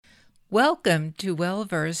Welcome to Well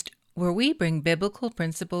Versed, where we bring biblical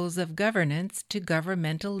principles of governance to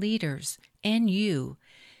governmental leaders and you.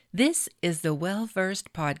 This is the Well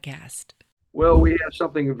Versed podcast. Well, we have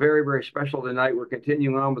something very, very special tonight. We're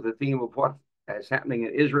continuing on with the theme of what is happening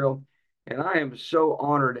in Israel. And I am so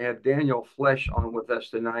honored to have Daniel Flesch on with us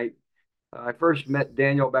tonight. I first met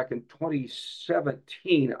Daniel back in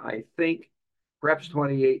 2017, I think, perhaps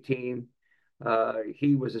 2018.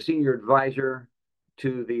 He was a senior advisor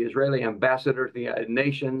to the Israeli ambassador to the United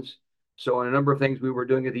Nations. So, on a number of things we were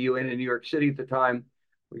doing at the UN in New York City at the time,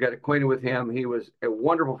 we got acquainted with him. He was a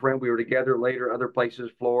wonderful friend. We were together later, other places,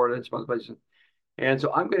 Florida and some other places. And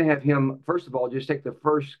so I'm going to have him, first of all, just take the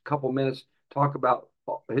first couple minutes, talk about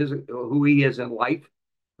who he is in life.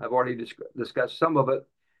 I've already discussed some of it.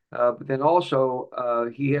 But then also,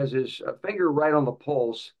 he has his finger right on the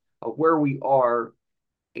pulse of where we are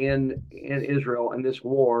in Israel in this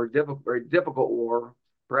war, very difficult war,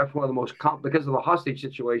 perhaps one of the most, because of the hostage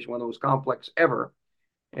situation, one of the most complex ever.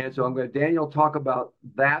 And so I'm going to, Daniel, talk about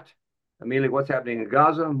that, immediately what's happening in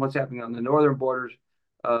Gaza and what's happening on the northern borders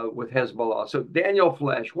with Hezbollah. So Daniel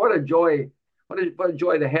Flesch, what a joy, what a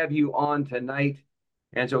joy to have you on tonight.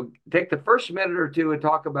 And so take the first minute or two and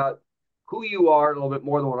talk about who you are a little bit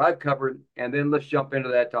more than what I've covered, and then let's jump into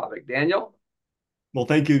that topic. Daniel? Well,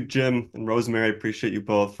 thank you, Jim and Rosemary. I appreciate you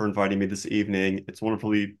both for inviting me this evening. It's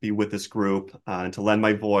wonderful to be with this group and to lend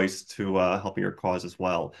my voice to helping your cause as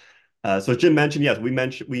well. So as Jim mentioned, yes, we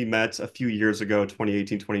met a few years ago,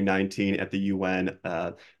 2018, 2019 at the UN.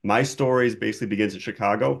 My story basically begins in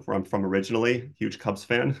Chicago, where I'm from originally, huge Cubs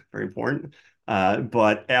fan, very important.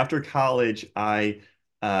 But after college, I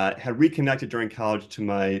had reconnected during college to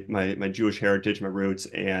my Jewish heritage, my roots,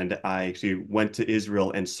 and I actually went to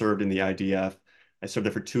Israel and served in the IDF. I served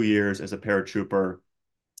there for 2 years as a paratrooper.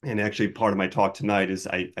 And actually, part of my talk tonight is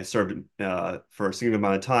I served for a significant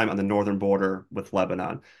amount of time on the northern border with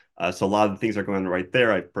Lebanon. So a lot of the things that are going on right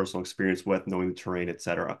there, I have personal experience with, knowing the terrain, et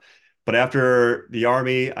cetera. But after the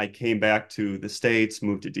Army, I came back to the States,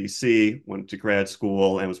 moved to DC, went to grad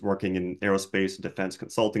school, and was working in aerospace and defense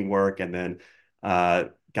consulting work. And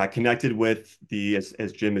then got connected with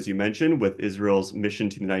as Jim, as you mentioned, with Israel's mission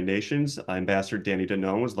to the United Nations. Ambassador Danny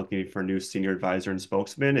Danon was looking for a new senior advisor and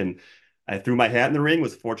spokesman, and I threw my hat in the ring.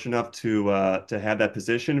 Was fortunate enough to have that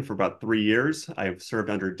position for about 3 years. I've served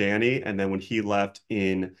under Danny, and then when he left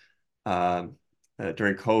in uh,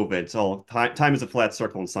 during COVID, so time is a flat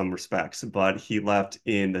circle in some respects, but he left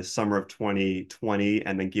in the summer of 2020,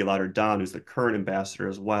 and then Gilad Erdan, who's the current ambassador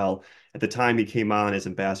as well. At the time, he came on as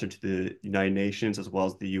ambassador to the United Nations as well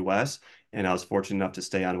as the U.S., and I was fortunate enough to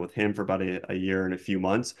stay on with him for about a year and a few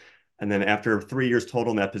months. And then after 3 years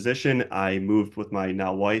total in that position, I moved with my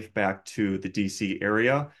now wife back to the DC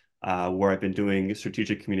area, where I've been doing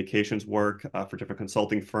strategic communications work for different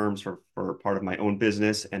consulting firms for part of my own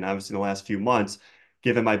business. And obviously, in the last few months,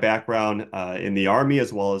 given my background in the Army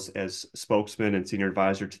as well as spokesman and senior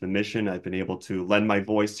advisor to the mission, I've been able to lend my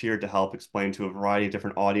voice here to help explain to a variety of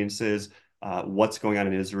different audiences what's going on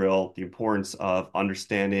in Israel, the importance of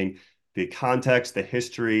understanding the context, the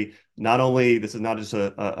history. Not only this is not just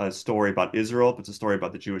a story about Israel, but it's a story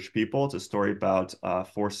about the Jewish people. It's a story about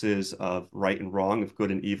forces of right and wrong, of good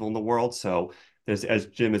and evil in the world. So there's, as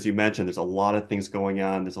Jim, as you mentioned, there's a lot of things going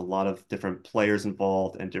on. There's a lot of different players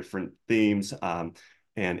involved and different themes and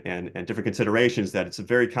different considerations that it's a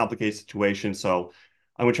very complicated situation. So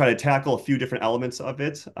I'm going to try to tackle a few different elements of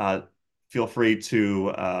it. Feel free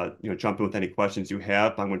to jump in with any questions you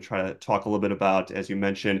have. I'm going to try to talk a little bit about, as you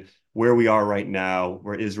mentioned, where we are right now,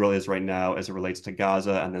 where Israel is right now as it relates to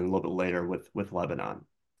Gaza, and then a little bit later with Lebanon.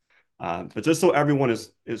 But just so everyone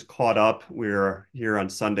is caught up, we're here on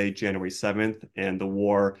Sunday, January 7th, and the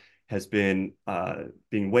war has been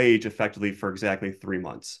being waged effectively for exactly 3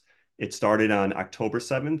 months. It started on October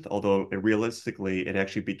 7th, although realistically, it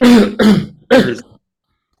actually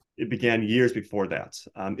began years before that.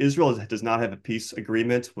 Israel does not have a peace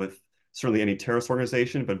agreement with certainly any terrorist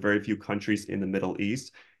organization, but very few countries in the Middle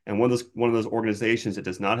East. And one of those organizations it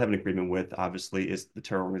does not have an agreement with, obviously, is the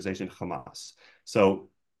terror organization Hamas. So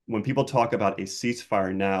when people talk about a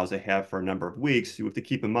ceasefire now, as they have for a number of weeks, you have to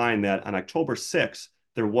keep in mind that on October 6th,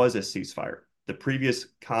 there was a ceasefire. The previous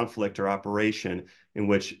conflict or operation in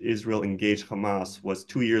which Israel engaged Hamas was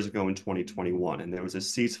 2 years ago in 2021. And there was a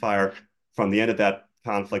ceasefire from the end of that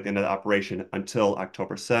conflict, end of the operation until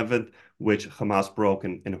October 7th, which Hamas broke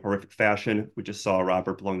in a horrific fashion. We just saw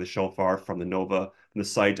Robert blowing the shofar from the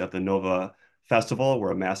site of the Nova Festival, where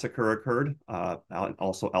a massacre occurred,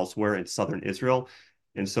 also elsewhere in southern Israel.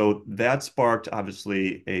 And so that sparked,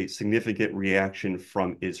 obviously, a significant reaction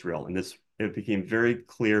from Israel. And it became very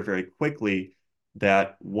clear very quickly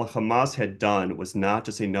that what Hamas had done was not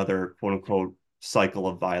just another quote unquote cycle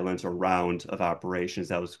of violence or round of operations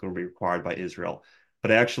that was going to be required by Israel,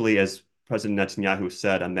 but actually, as President Netanyahu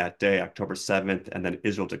said on that day, October 7th, and then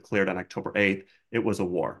Israel declared on October 8th, it was a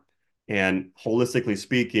war. And holistically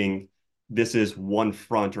speaking, this is one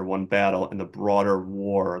front or one battle in the broader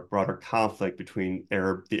war, broader conflict between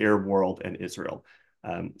the Arab world and Israel.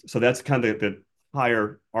 So that's kind of the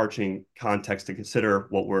higher arching context to consider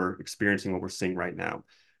what we're experiencing, what we're seeing right now.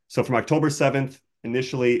 So from October 7th,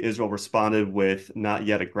 initially Israel responded with not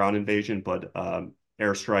yet a ground invasion, but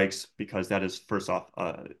airstrikes, because that is first off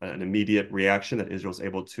an immediate reaction that Israel is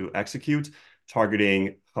able to execute,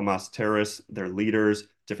 targeting Hamas terrorists, their leaders,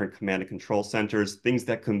 different command and control centers, things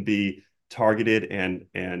that can be targeted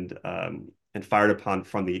and fired upon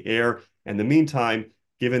from the air. In the meantime,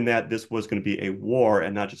 given that this was going to be a war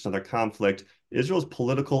and not just another conflict, Israel's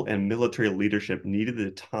political and military leadership needed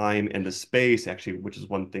the time and the space, actually, which is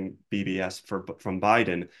one thing Bibi asked from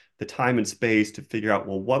Biden, the time and space to figure out,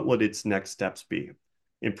 well, what would its next steps be?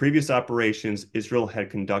 In previous operations, Israel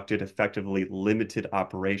had conducted effectively limited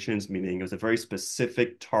operations, meaning it was a very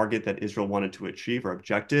specific target that Israel wanted to achieve or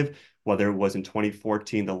objective, whether it was in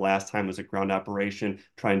 2014, the last time it was a ground operation,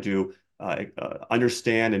 trying to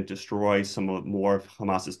understand and destroy more of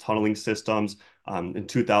Hamas's tunneling systems. In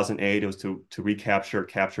 2008, it was to recapture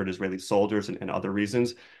captured Israeli soldiers and other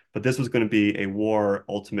reasons. But this was going to be a war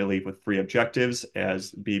ultimately with three objectives,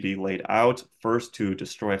 as Bibi laid out. First, to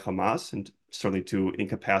destroy Hamas and certainly to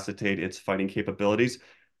incapacitate its fighting capabilities.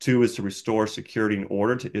 Two is to restore security and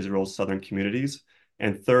order to Israel's southern communities.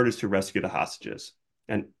 And third is to rescue the hostages.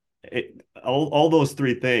 And all those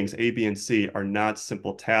three things, A, B, and C, are not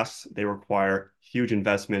simple tasks. They require huge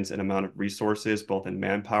investments and amount of resources, both in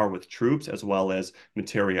manpower with troops as well as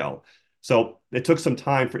materiel. So it took some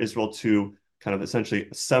time for Israel to kind of essentially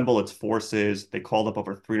assemble its forces. They called up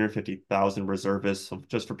over 350,000 reservists. So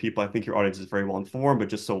just for people, I think your audience is very well informed, but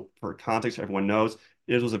just so for context, everyone knows,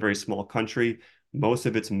 Israel is a very small country. Most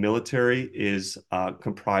of its military is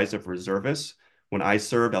comprised of reservists. When I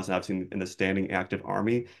served, I was obviously in the standing active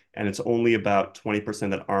army, and it's only about 20% of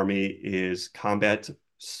that army is combat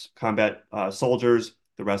soldiers.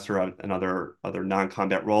 The rest are in other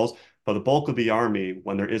non-combat roles. But the bulk of the army,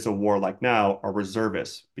 when there is a war like now, are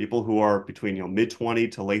reservists, people who are between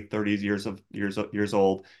mid-20 to late 30s years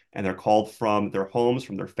old, and they're called from their homes,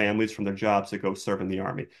 from their families, from their jobs to go serve in the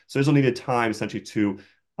army. So Israel needed time essentially to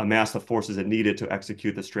amass the forces it needed to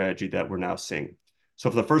execute the strategy that we're now seeing. So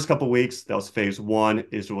for the first couple of weeks, that was phase one.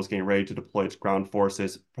 Israel was getting ready to deploy its ground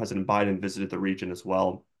forces. President Biden visited the region as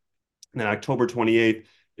well. And then October 28th,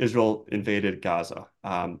 Israel invaded Gaza,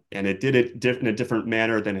 and it did it in a different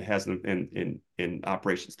manner than it has in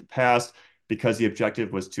operations in the past, because the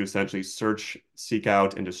objective was to essentially seek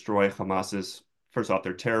out, and destroy Hamas's, first off,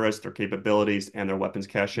 their terrorists, their capabilities, and their weapons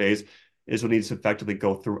caches. Israel needs to effectively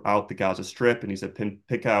go throughout the Gaza Strip and needs to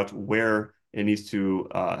pick out where it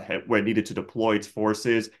needed to deploy its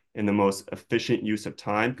forces in the most efficient use of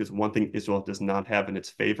time, because one thing Israel does not have in its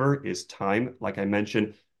favor is time. Like I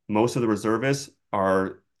mentioned, most of the reservists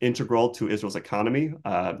are integral to Israel's economy.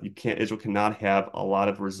 Israel cannot have a lot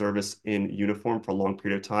of reservists in uniform for a long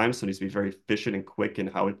period of time, so it needs to be very efficient and quick in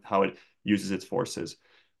how it uses its forces.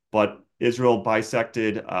 But Israel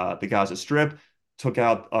bisected the Gaza Strip,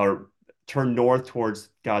 turned north towards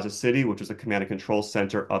Gaza City, which was a command and control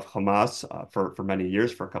center of Hamas for many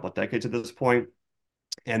years, for a couple of decades at this point.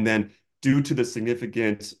 And then, due to the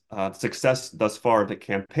significant success thus far of the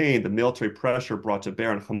campaign, the military pressure brought to bear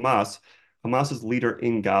on Hamas's leader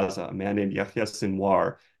in Gaza, a man named Yahya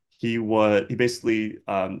Sinwar, he basically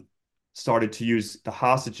started to use the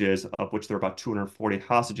hostages, of which there are about 240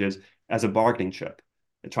 hostages, as a bargaining chip.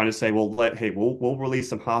 And trying to say, well, we'll release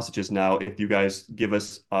some hostages now if you guys give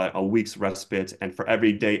us a week's respite, and for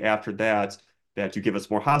every day after that you give us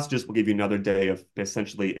more hostages, we'll give you another day of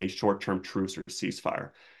essentially a short-term truce or ceasefire.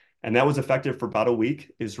 And that was effective for about a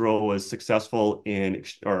week. Israel was successful in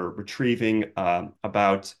retrieving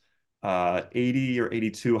about 80 or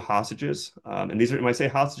 82 hostages. And these are, when I say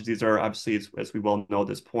hostages, these are obviously, as we well know at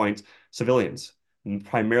this point, civilians,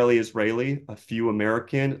 primarily Israeli, a few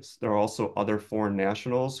American. There are also other foreign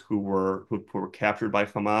nationals who were captured by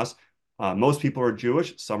Hamas. Most people are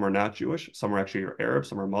Jewish, some are not Jewish, some are actually Arab,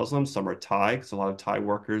 some are Muslim, some are Thai, because a lot of Thai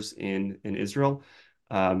workers in Israel.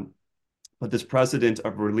 But this precedent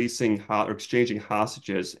of releasing or exchanging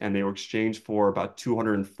hostages, and they were exchanged for about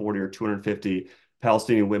 240 or 250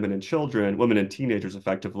 Palestinian women and children, women and teenagers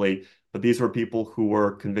effectively, but these were people who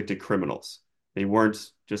were convicted criminals. They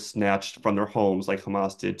weren't just snatched from their homes like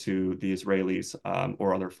Hamas did to the Israelis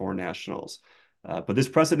or other foreign nationals. But this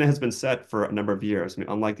precedent has been set for a number of years. I mean,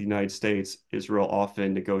 unlike the United States, Israel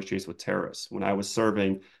often negotiates with terrorists. When I was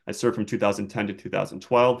serving, I served from 2010 to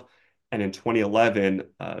 2012. And in 2011,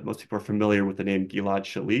 most people are familiar with the name Gilad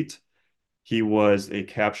Shalit. He was a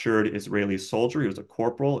captured Israeli soldier. He was a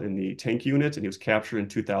corporal in the tank unit, and he was captured in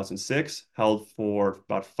 2006, held for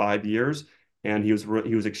about 5 years, and he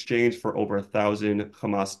was exchanged for over 1,000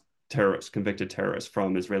 Hamas terrorists, convicted terrorists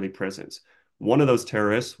from Israeli prisons. One of those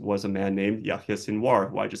terrorists was a man named Yahya Sinwar,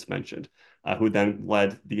 who I just mentioned, who then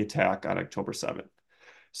led the attack on October 7th.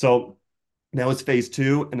 So that was phase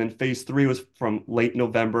two, and then phase three was from late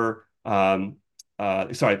November.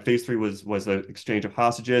 Phase three was the exchange of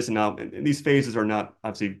hostages, and now and these phases are not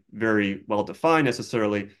obviously very well defined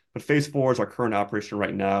necessarily, but phase four is our current operation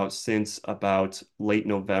right now since about late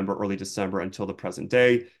November, early December until the present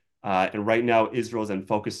day. And right now, Israel is then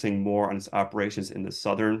focusing more on its operations in the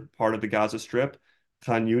southern part of the Gaza Strip.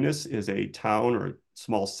 Khan Yunis is a town or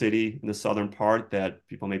small city in the southern part that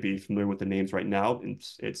people may be familiar with the names right now.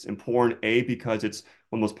 It's important, A, because it's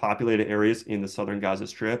one of the most populated areas in the southern Gaza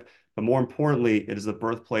Strip, but more importantly, it is the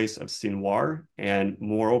birthplace of Sinwar. And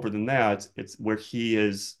moreover than that, it's where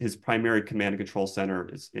his primary command and control center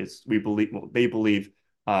they believe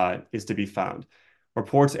is to be found.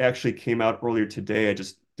 Reports actually came out earlier today. I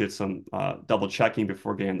just did some double checking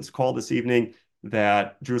before getting this call this evening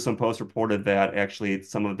that Jerusalem Post reported that actually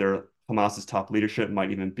some of their Hamas's top leadership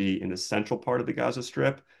might even be in the central part of the Gaza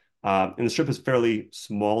Strip. And the strip is fairly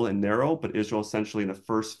small and narrow, but Israel essentially in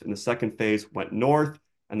the second phase went north,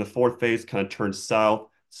 and the fourth phase kind of turned south,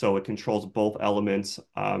 so it controls both elements,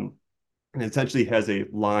 and essentially has a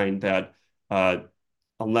line that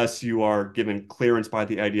unless you are given clearance by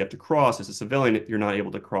the IDF to cross as a civilian, you're not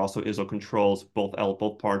able to cross. So Israel controls both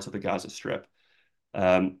parts of the Gaza Strip.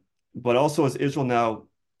 But also as Israel now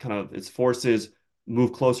kind of its forces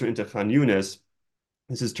move closer into Khan Yunis,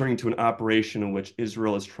 this is turning to an operation in which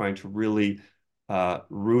Israel is trying to really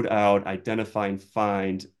root out, identify, and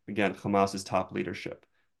find, again, Hamas's top leadership.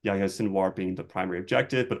 Yahya Sinwar being the primary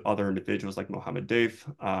objective, but other individuals like Mohammed Deif,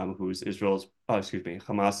 who's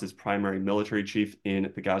Hamas's primary military chief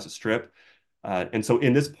in the Gaza Strip. And so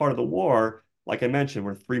in this part of the war, like I mentioned,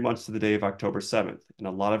 we're 3 months to the day of October 7th, and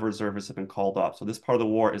a lot of reservists have been called up. So this part of the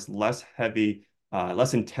war is less heavy,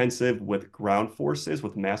 less intensive with ground forces,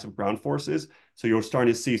 with massive ground forces. So you're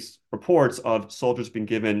starting to see reports of soldiers being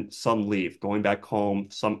given some leave, going back home,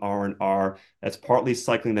 some R&R. That's partly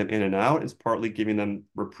cycling them in and out. It's partly giving them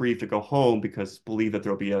reprieve to go home because believe that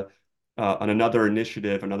there'll be another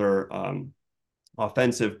initiative, another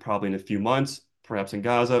offensive probably in a few months, perhaps in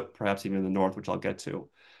Gaza, perhaps even in the north, which I'll get to.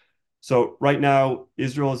 So right now,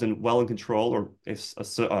 Israel is in control or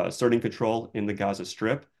asserting control in the Gaza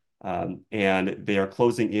Strip. And they are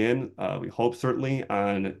closing in, we hope certainly,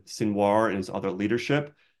 on Sinwar and his other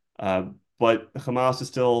leadership. But Hamas is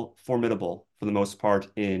still formidable for the most part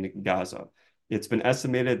in Gaza. It's been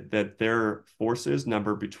estimated that their forces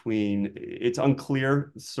number it's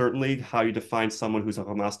unclear, certainly, how you define someone who's a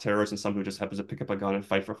Hamas terrorist and someone who just happens to pick up a gun and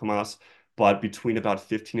fight for Hamas, but between about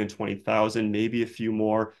 15 and 20,000, maybe a few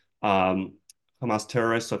more Hamas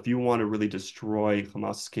terrorists. So if you want to really destroy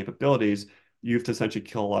Hamas's capabilities, you have to essentially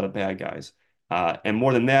kill a lot of bad guys. And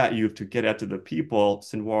more than that, you have to get after the people,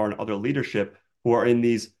 Sinwar and other leadership, who are in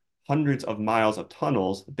these hundreds of miles of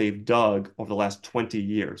tunnels they've dug over the last 20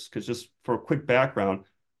 years. Because just for a quick background,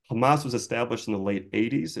 Hamas was established in the late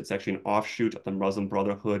 80s. It's actually an offshoot of the Muslim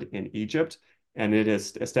Brotherhood in Egypt, and it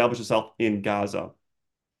has established itself in Gaza.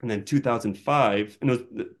 And then 2005, and it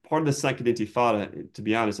was part of the Second Intifada, to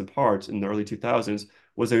be honest, in parts in the early 2000s,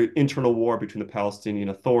 was an internal war between the Palestinian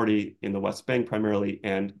Authority in the West Bank primarily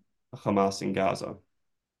and Hamas in Gaza.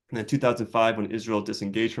 And then 2005, when Israel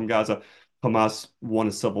disengaged from Gaza, Hamas won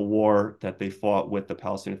a civil war that they fought with the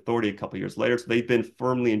Palestinian Authority a couple of years later. So they've been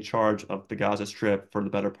firmly in charge of the Gaza Strip for the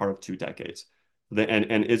better part of 2 decades.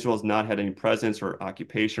 And Israel has not had any presence or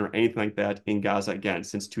occupation or anything like that in Gaza again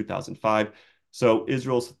since 2005. So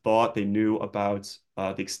Israel's thought they knew about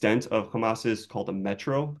the extent of Hamas's called a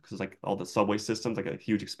metro, because it's like all the subway systems, like a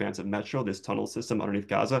huge expansive metro, this tunnel system underneath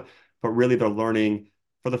Gaza. But really they're learning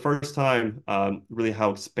for the first time really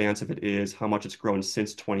how expansive it is, how much it's grown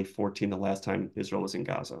since 2014, the last time Israel was in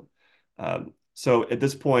Gaza. So at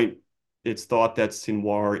this point, it's thought that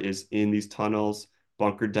Sinwar is in these tunnels,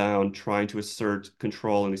 bunkered down, trying to assert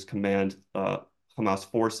control and these command Hamas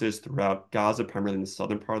forces throughout Gaza, primarily in the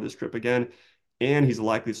southern part of the strip again. And he's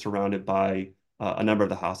likely surrounded by a number of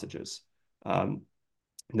the hostages.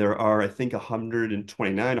 There are, I think,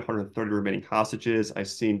 129, 130 remaining hostages. I've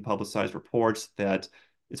seen publicized reports that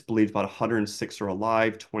it's believed about 106 are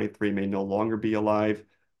alive, 23 may no longer be alive.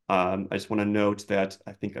 I just want to note that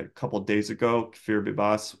I think a couple of days ago, Kfir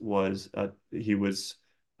Bibas was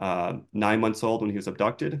 9 months old when he was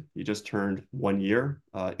abducted. He just turned 1 year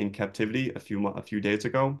in captivity a few days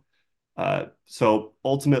ago. So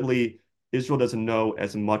ultimately, Israel doesn't know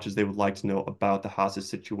as much as they would like to know about the hostage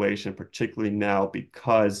situation, particularly now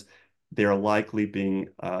because they are likely being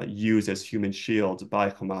used as human shields by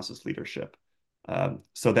Hamas's leadership.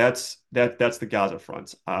 So that's the Gaza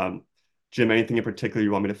front. Jim, anything in particular you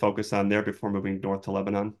want me to focus on there before moving north to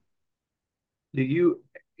Lebanon? Do you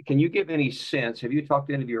can you give any sense? Have you talked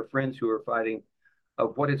to any of your friends who are fighting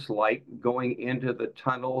of what it's like going into the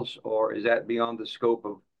tunnels, or is that beyond the scope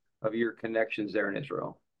of your connections there in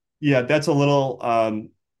Israel? Yeah, that's a lot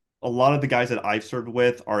of the guys that I've served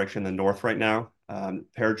with are actually in the north right now.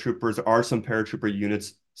 Paratroopers are some paratrooper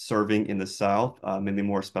units serving in the south, mainly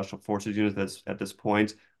more special forces units at this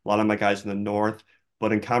point. A lot of my guys in the north,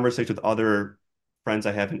 but in conversation with other friends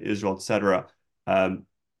I have in Israel, etc., um,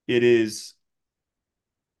 it is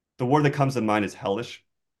the word that comes to mind is hellish.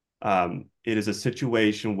 It is a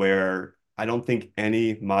situation where I don't think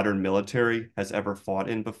any modern military has ever fought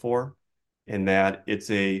in before, in that it's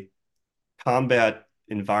a combat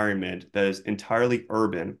environment that is entirely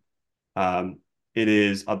urban. Um, it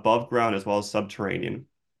is above ground as well as subterranean.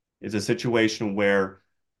 It's a situation where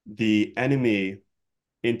the enemy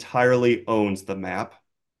entirely owns the map,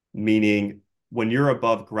 meaning when you're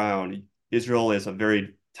above ground, Israel is a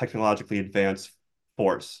very technologically advanced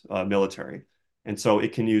force, military. And so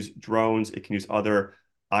it can use drones, it can use other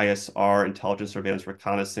ISR, intelligence, surveillance,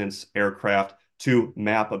 reconnaissance, aircraft to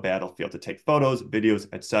map a battlefield, to take photos, videos,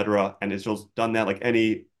 etc. And Israel's done that like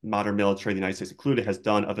any modern military, the United States included, has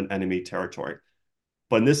done of an enemy territory.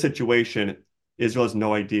 But in this situation, Israel has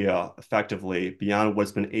no idea effectively beyond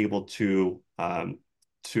what's been able to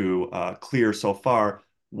clear so far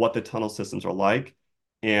what the tunnel systems are like.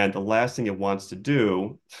 And the last thing it wants to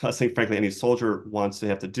do, I think frankly any soldier wants to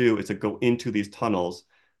have to do, is to go into these tunnels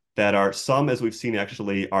that are some, as we've seen,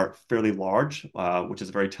 actually are fairly large, which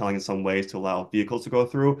is very telling in some ways to allow vehicles to go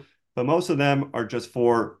through. But most of them are just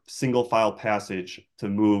for single file passage to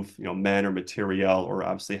move, men or material or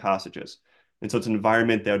obviously hostages. And so it's an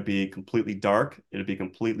environment that would be completely dark. It would be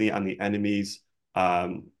completely on the enemy's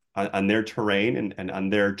on their terrain and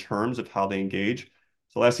on their terms of how they engage.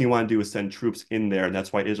 So the last thing you want to do is send troops in there, and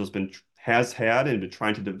that's why has had and been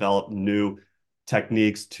trying to develop new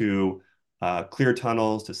techniques to clear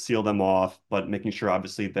tunnels, to seal them off, but making sure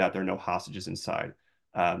obviously that there are no hostages inside.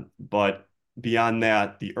 But beyond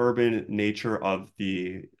that, the urban nature of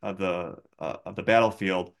the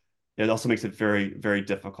battlefield, it also makes it very, very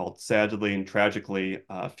difficult. Sadly and tragically,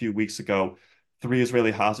 a few weeks ago, 3 Israeli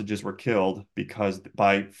hostages were killed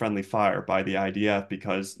by friendly fire by the IDF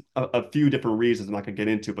because a few different reasons I'm not going to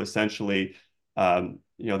get into, but essentially,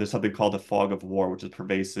 there's something called the fog of war, which is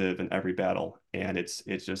pervasive in every battle, and it's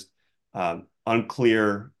just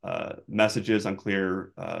unclear messages,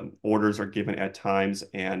 unclear orders are given at times,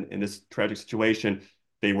 and in this tragic situation,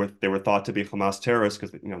 they were thought to be Hamas terrorists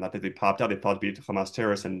because not that they popped out, they thought to be Hamas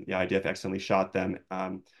terrorists, and the IDF accidentally shot them.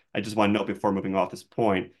 I just want to note before moving off this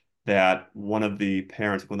point that one of the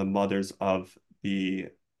parents, one of the mothers of the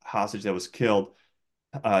hostage that was killed,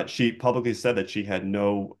 she publicly said that she had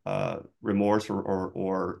no remorse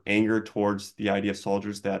or anger towards the IDF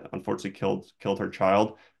soldiers that unfortunately killed her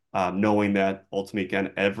child, knowing that ultimately,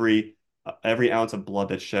 again, every ounce of blood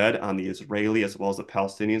that's shed on the Israeli as well as the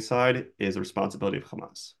Palestinian side is the responsibility of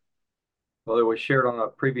Hamas. Well, it was shared on a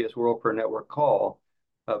previous World Prayer Network call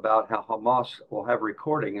about how Hamas will have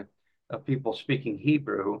recording of people speaking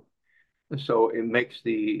Hebrew. So it makes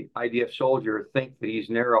the IDF soldier think that he's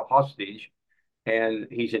near a hostage and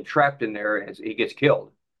he's entrapped in there and he gets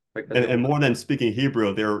killed. Because And more than speaking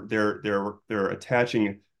Hebrew, they're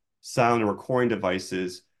attaching sound and recording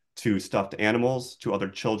devices to stuffed animals, to other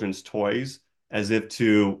children's toys, as if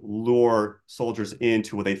to lure soldiers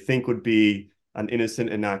into what they think would be an innocent,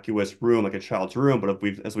 innocuous room, like a child's room. But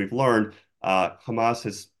as we've learned, Hamas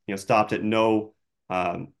has stopped at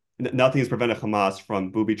nothing has prevented Hamas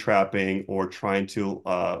from booby trapping or trying to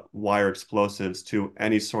wire explosives to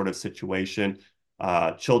any sort of situation,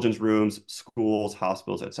 children's rooms, schools,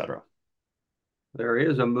 hospitals, etc. there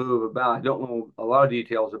is a move about, I don't know a lot of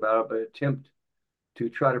details about it, but attempt to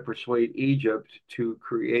try to persuade Egypt to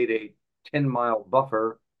create a 10-mile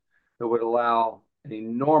buffer that would allow an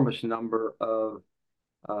enormous number of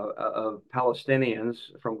Palestinians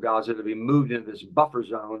from Gaza to be moved into this buffer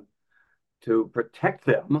zone to protect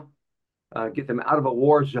them, get them out of a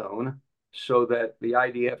war zone so that the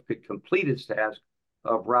IDF could complete its task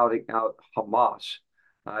of routing out Hamas.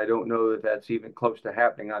 I don't know that that's even close to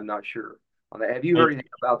happening. I'm not sure on that. Have you heard I,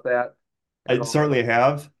 anything about that at I all? certainly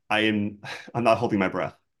have. I'm not holding my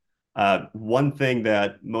breath. One thing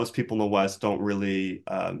that most people in the West don't really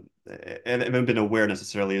haven't been aware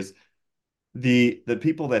necessarily is the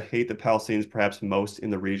people that hate the Palestinians perhaps most in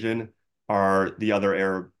the region are the other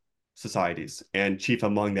Arab societies, and chief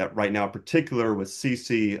among that right now, in particular with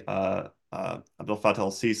Sisi, Abdel Fattah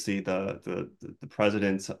al-Sisi, the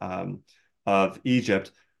president of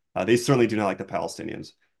Egypt. They certainly do not like the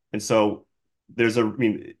Palestinians, and so I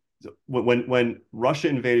mean, when Russia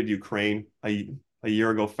invaded Ukraine a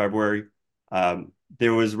year ago, February,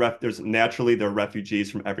 there's naturally there are refugees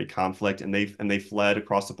from every conflict, and they fled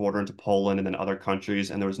across the border into Poland and then other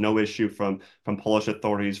countries, and there was no issue from Polish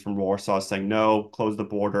authorities from Warsaw saying no, close the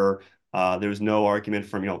border. There was no argument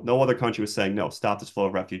from no other country was saying no, stop this flow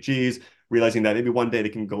of refugees, realizing that maybe one day they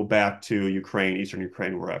can go back to Ukraine, Eastern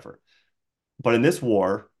Ukraine, wherever. But in this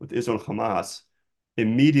war with Israel-Hamas,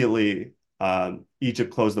 immediately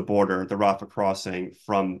Egypt closed the border, the Rafah crossing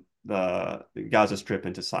from the Gaza Strip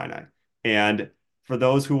into Sinai. And for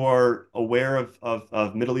those who are aware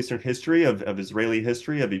of Middle Eastern history, of Israeli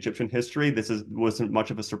history, of Egyptian history, wasn't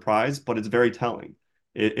much of a surprise, but it's very telling.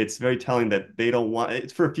 It's very telling that they don't want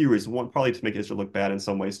it's for a few reasons. One, probably to make Israel look bad in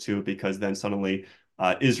some ways too, because then suddenly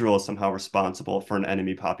Israel is somehow responsible for an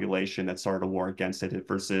enemy population that started a war against it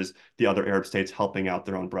versus the other Arab states helping out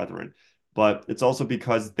their own brethren. But it's also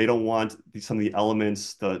because they don't want some of the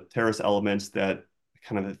elements, the terrorist elements that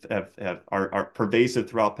kind of are pervasive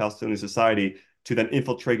throughout Palestinian society to then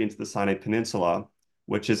infiltrate into the Sinai Peninsula,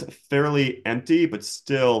 which is fairly empty, but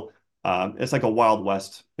still it's like a Wild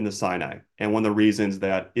West in the Sinai. And one of the reasons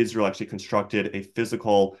that Israel actually constructed a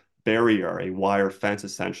physical barrier, a wire fence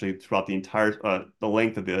essentially throughout the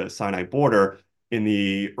length of the Sinai border in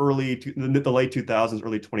the late 2000s,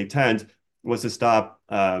 early 2010s was to stop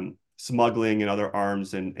smuggling and other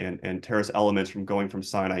arms and terrorist elements from going from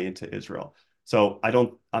Sinai into Israel. So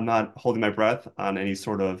I'm not holding my breath on any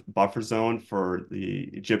sort of buffer zone for the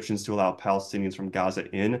Egyptians to allow Palestinians from Gaza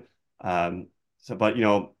in. But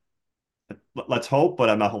let's hope, but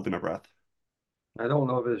I'm not holding my breath. I don't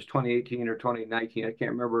know if it was 2018 or 2019. I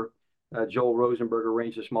can't remember. Joel Rosenberg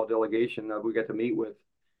arranged a small delegation. We got to meet with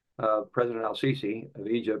President al-Sisi of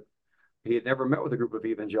Egypt. He had never met with a group of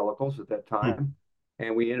evangelicals at that Hmm. time.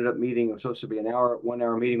 And we ended up meeting, it was supposed to be 1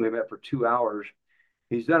 hour meeting. We met for 2 hours.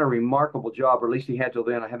 He's done a remarkable job, or at least he had till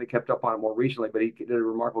then. I haven't kept up on it more recently, but he did a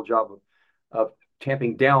remarkable job of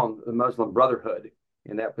tamping down the Muslim Brotherhood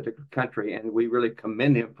in that particular country. And we really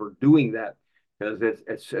commend him for doing that because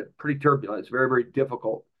it's pretty turbulent. It's a very, very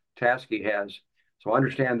difficult task he has. So I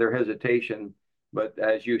understand their hesitation. But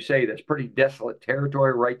as you say, that's pretty desolate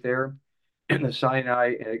territory right there in the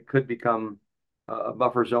Sinai, and it could become a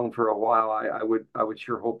buffer zone for a while. I would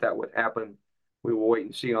sure hope that would happen. We will wait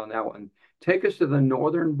and see on that one. Take us to the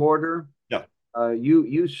northern border. Yeah.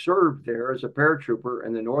 You served there as a paratrooper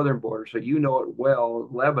in the northern border, so you know it well,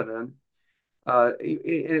 Lebanon.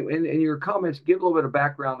 In your comments, give a little bit of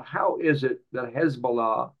background. How is it that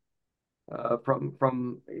Hezbollah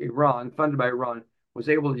from Iran, funded by Iran, was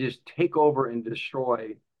able to just take over and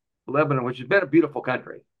destroy Lebanon, which has been a beautiful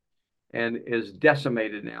country and is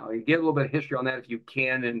decimated now? You get a little bit of history on that if you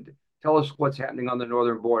can, and tell us what's happening on the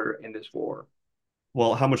northern border in this war.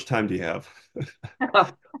 Well, how much time do you have?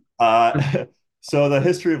 Uh, so the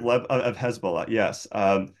history of Hezbollah, yes.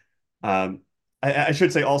 Um, I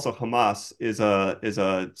should say also Hamas is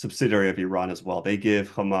a subsidiary of Iran as well. They give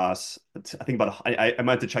Hamas, I think about I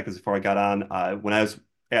meant to check this before I got on. When I was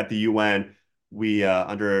at the UN, we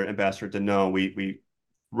under Ambassador Denon, we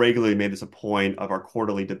regularly made this a point of our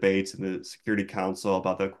quarterly debates in the Security Council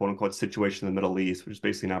about the quote unquote situation in the Middle East, which is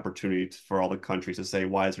basically an opportunity for all the countries to say,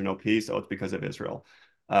 why is there no peace? Oh, it's because of Israel.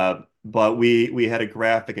 But we had a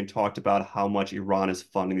graphic and talked about how much Iran is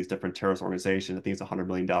funding these different terrorist organizations. I think it's $100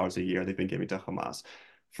 million a year they've been giving to Hamas.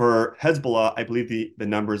 For Hezbollah, I believe the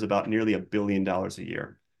number is about nearly $1 billion a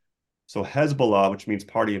year. So Hezbollah, which means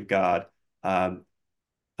Party of God, um,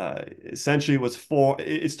 essentially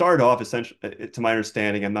it started off essentially, to my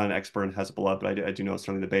understanding, I'm not an expert in Hezbollah, but I do know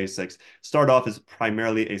certainly the basics. Started off as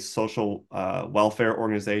primarily a social welfare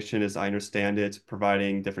organization, as I understand it,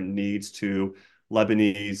 providing different needs to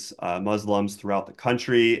Lebanese Muslims throughout the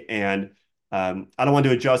country. And I don't want to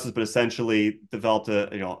do it justice, but essentially developed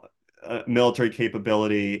a military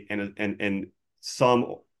capability and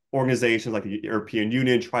some organizations like the European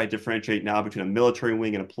Union try to differentiate now between a military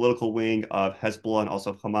wing and a political wing of Hezbollah and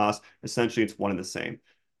also Hamas. Essentially, it's one and the same.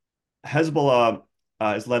 Hezbollah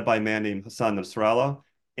is led by a man named Hassan Nasrallah,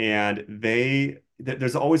 and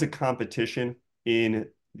there's always a competition in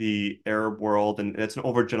the Arab world, and it's an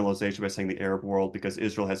overgeneralization by saying the Arab world because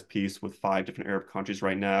Israel has peace with 5 different Arab countries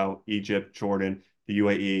right now: Egypt, Jordan, the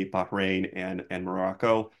UAE, Bahrain, and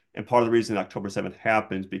Morocco. And part of the reason October 7th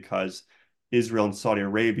happened because Israel and Saudi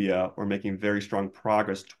Arabia were making very strong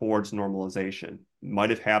progress towards normalization. Might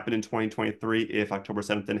have happened in 2023 if October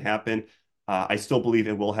 7th didn't happen. I still believe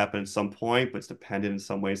it will happen at some point, but it's dependent in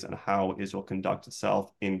some ways on how Israel conducts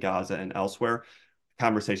itself in Gaza and elsewhere.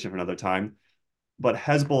 Conversation for another time. But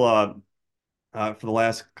Hezbollah, for the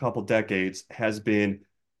last couple decades, has been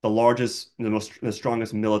the largest, the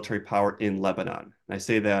strongest military power in Lebanon. And I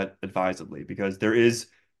say that advisedly because there is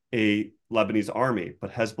a Lebanese army,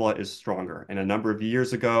 but Hezbollah is stronger. And a number of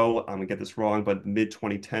years ago, I'm gonna get this wrong, but mid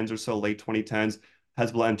 2010s or so, late 2010s,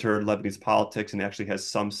 Hezbollah entered Lebanese politics and actually has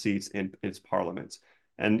some seats in its parliament.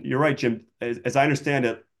 And you're right, Jim. As I understand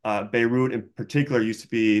it, Beirut in particular used to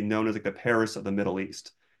be known as like the Paris of the Middle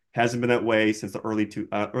East. Hasn't been that way since the early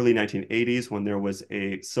 1980s when there was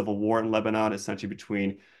a civil war in Lebanon, essentially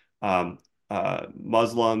between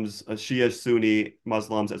Muslims, Shia, Sunni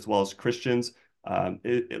Muslims, as well as Christians.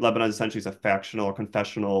 Lebanon essentially is a factional or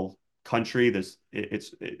confessional country. There's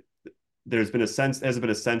been a sense hasn't been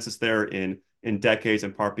a census there in decades,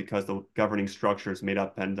 in part because the governing structure is made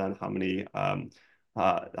up and on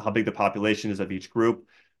how big the population is of each group.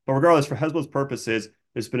 But regardless, for Hezbollah's purposes,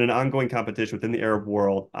 there's been an ongoing competition within the Arab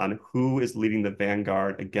world on who is leading the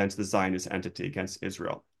vanguard against the Zionist entity, against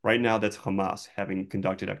Israel. Right now, that's Hamas, having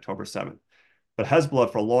conducted October 7th. But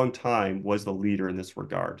Hezbollah, for a long time, was the leader in this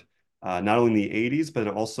regard. Not only in the 80s, but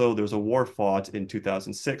also there was a war fought in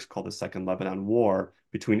 2006 called the Second Lebanon War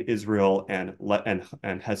between Israel and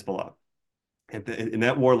Hezbollah. And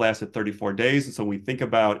that war lasted 34 days. And so we think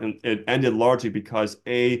about, and it ended largely because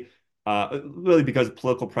really because of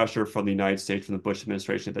political pressure from the United States, from the Bush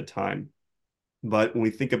administration at the time. But when we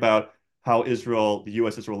think about how the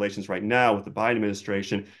U.S.'s relations right now with the Biden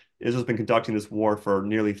administration, Israel's been conducting this war for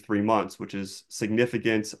nearly 3 months, which is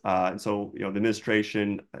significant. And so, the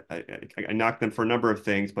administration, I knock them for a number of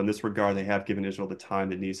things, but in this regard, they have given Israel the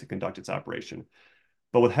time it needs to conduct its operation.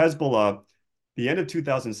 But with Hezbollah, the end of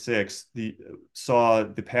 2006 saw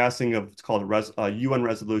the passing of what's called UN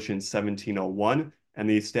Resolution 1701 and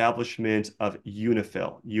the establishment of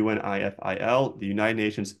UNIFIL, UNIFIL, the United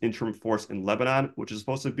Nations Interim Force in Lebanon, which is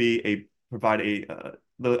supposed to provide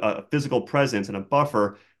a physical presence and a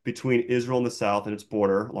buffer between Israel in the south and its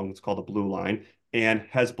border along what's called the Blue Line and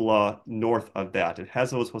Hezbollah north of that. And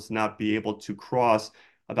Hezbollah was supposed to not be able to cross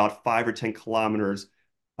about 5 or 10 kilometers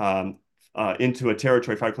into a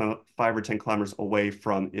territory 5 or 10 kilometers away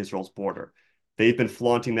from Israel's border. They've been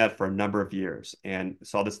flaunting that for a number of years and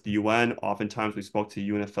saw this at the UN. Oftentimes we spoke to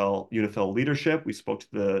UNIFIL leadership. We spoke to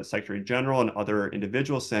the Secretary General and other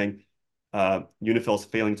individuals saying UNIFIL is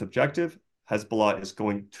failing its objective. Hezbollah is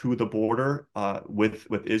going to the border with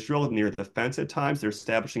Israel near the fence at times. They're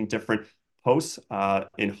establishing different posts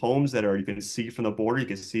in homes that you can see from the border. You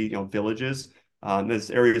can see villages. This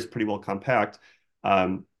area is pretty well compact.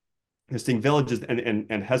 You're seeing villages, and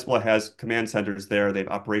Hezbollah has command centers there. They have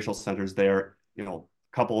operational centers there, a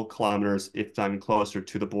couple of kilometers, if not even closer,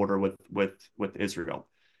 to the border with Israel.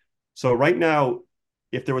 So right now,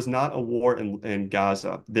 if there was not a war in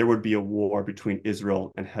Gaza, there would be a war between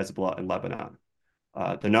Israel and Hezbollah in Lebanon.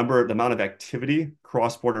 The amount of activity,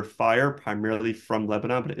 cross-border fire, primarily from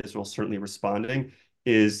Lebanon, but Israel certainly responding,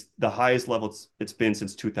 is the highest level it's been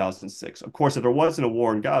since 2006. Of course, if there wasn't a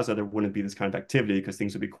war in Gaza, there wouldn't be this kind of activity because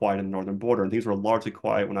things would be quiet in the northern border, and things were largely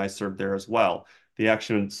quiet when I served there as well. The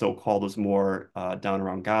action, so-called, was more down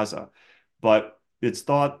around Gaza. But it's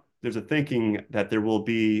thought, there's a thinking that there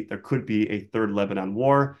could be a third Lebanon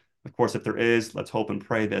war. Of course, if there is, let's hope and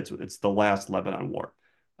pray that it's the last Lebanon war.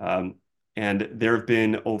 And there have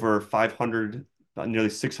been over 500, nearly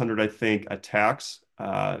 600, I think, attacks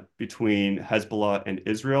between Hezbollah and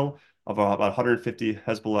Israel. About 150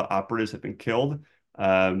 Hezbollah operatives have been killed,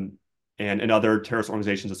 and other terrorist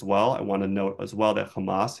organizations as well. I want to note as well that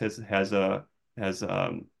Hamas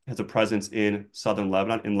has a presence in southern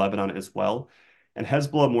Lebanon, in Lebanon as well. And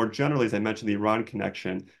Hezbollah, more generally, as I mentioned, the Iran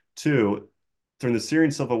connection too. During the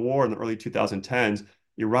Syrian civil war in the early 2010s,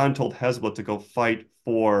 Iran told Hezbollah to go fight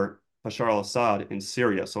for Bashar al-Assad in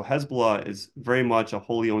Syria. So Hezbollah is very much a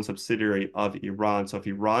wholly owned subsidiary of Iran. So if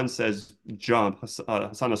Iran says jump, Hassan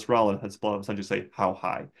Nasrallah, Hezbollah essentially say how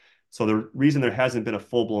high. So the reason there hasn't been a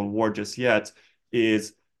full-blown war just yet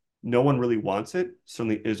is no one really wants it.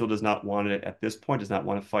 Certainly Israel does not want it at this point, does not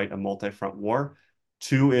want to fight a multi-front war.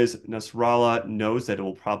 Two is Nasrallah knows that it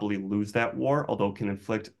will probably lose that war, although it can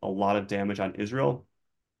inflict a lot of damage on Israel.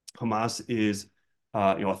 Hamas is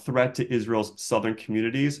a threat to Israel's southern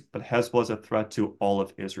communities, but Hezbollah is a threat to all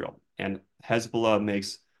of Israel. And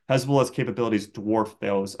Hezbollah's capabilities dwarf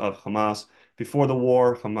those of Hamas. Before the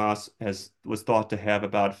war, Hamas was thought to have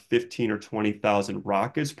about 15 or 20,000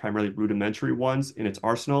 rockets, primarily rudimentary ones, in its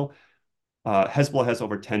arsenal. Hezbollah has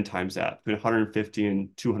over 10 times that, between 150 and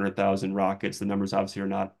 200,000 rockets. The numbers obviously are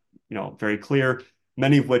not, very clear,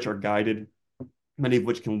 many of which are guided, many of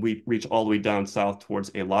which can reach all the way down south towards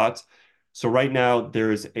Eilat. So right now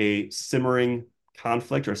there is a simmering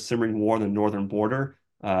conflict or a simmering war on the northern border.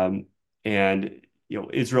 And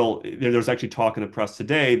Israel, there's actually talk in the press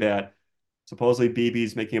today that supposedly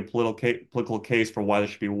Bibi's making a political case for why there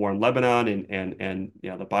should be a war in Lebanon, and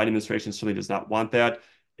the Biden administration certainly does not want that.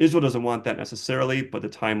 Israel doesn't want that necessarily, but the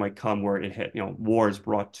time might come where war is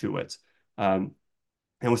brought to it. And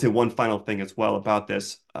we'll say one final thing as well about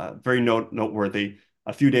this, very noteworthy.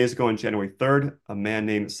 A few days ago on January 3rd, a man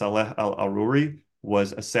named Saleh al-Aruri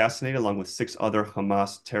was assassinated along with 6 other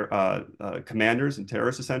Hamas commanders and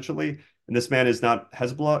terrorists, essentially. And this man is not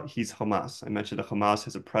Hezbollah, he's Hamas. I mentioned that Hamas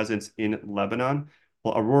has a presence in Lebanon.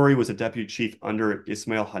 Well, Aruri was a deputy chief under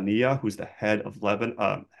Ismail Haniyeh, who's the head of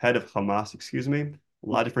Hamas, excuse me. A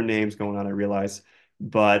lot of different names going on, I realize.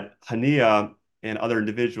 But Haniyeh and other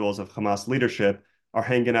individuals of Hamas leadership are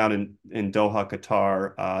hanging out in Doha,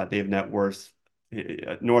 Qatar. They have net worth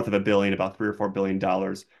north of $1 billion, about $3 or $4 billion.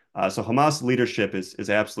 So Hamas leadership is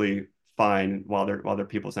absolutely fine while their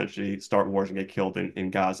people essentially start wars and get killed in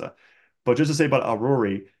Gaza. But just to say about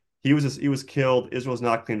Aruri, he was killed. Israel's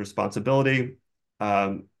not claimed responsibility.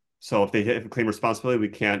 So if they claim responsibility, we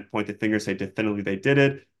can't point the finger and say definitively they did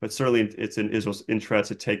it. But certainly it's in Israel's interest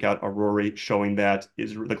to take out Aruri, showing that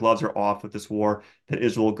the gloves are off with this war, that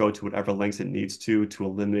Israel will go to whatever lengths it needs to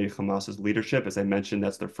eliminate Hamas's leadership. As I mentioned,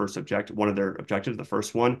 that's their first objective, one of their objectives, the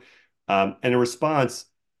first one. And in response,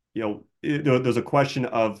 there's a question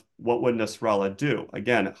of what would Nasrallah do?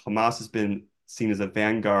 Again, Hamas has been seen as a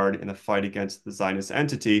vanguard in the fight against the Zionist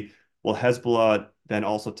entity. Will Hezbollah then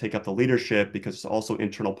also take up the leadership, because there's also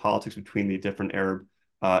internal politics between the different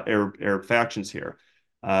Arab factions here?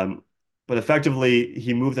 But effectively,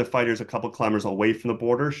 he moved the fighters a couple kilometers away from the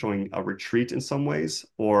border, showing a retreat in some ways,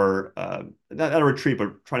 or not a retreat,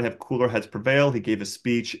 but trying to have cooler heads prevail. He gave a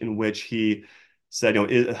speech in which he said,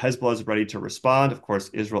 Hezbollah is ready to respond. Of course,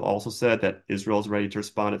 Israel also said that Israel is ready to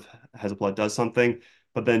respond if Hezbollah does something.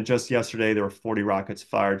 But then just yesterday, there were 40 rockets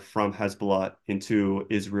fired from Hezbollah into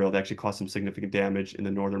Israel that actually caused some significant damage in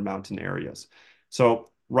the northern mountain areas. So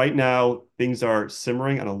right now, things are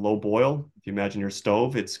simmering on a low boil. If you imagine your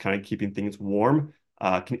stove, it's kind of keeping things warm.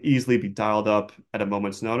 Can easily be dialed up at a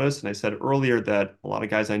moment's notice. And I said earlier that a lot of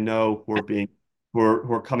guys I know who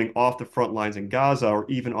are coming off the front lines in Gaza, or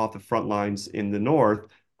even off the front lines in the north,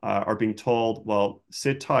 are being told, well,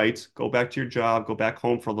 sit tight, go back to your job, go back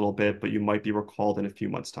home for a little bit, but you might be recalled in a few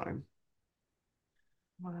months' time.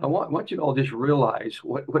 I want you to all just realize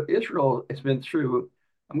what Israel has been through.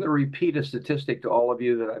 I'm going to repeat a statistic to all of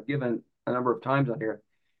you that I've given a number of times on here.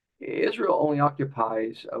 Israel only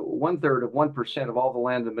occupies 1/3 of 1% of all the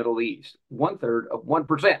land in the Middle East. 1/3 of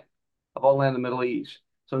 1% of all land in the Middle East.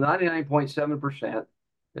 So 99.7%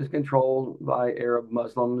 is controlled by Arab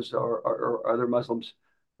Muslims or other Muslims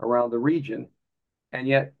around the region. And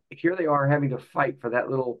yet here they are having to fight for that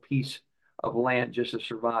little piece of land just to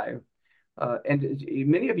survive. And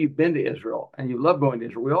many of you have been to Israel, and you love going to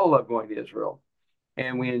Israel. We all love going to Israel.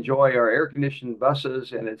 And we enjoy our air-conditioned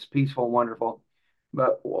buses, and it's peaceful and wonderful.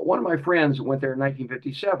 But one of my friends went there in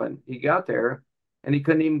 1957. He got there, and he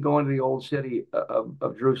couldn't even go into the old city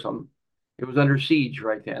of Jerusalem. It was under siege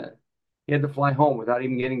right then. He had to fly home without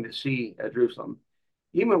even getting to see Jerusalem.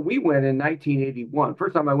 Even when we went in 1981,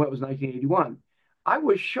 first time I went was 1981, I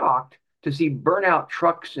was shocked to see burnout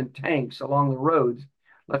trucks and tanks along the roads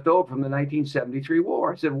left over from the 1973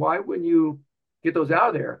 war. I said, why wouldn't you get those out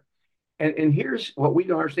of there? And here's what we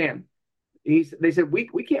don't understand. They said,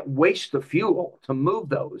 we can't waste the fuel to move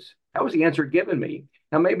those. That was the answer given me.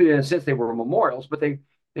 Now, maybe in a sense they were memorials, but they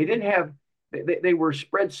didn't have, they were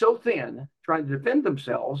spread so thin trying to defend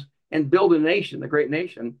themselves and build a nation, the great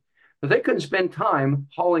nation, that they couldn't spend time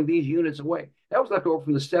hauling these units away. That was left over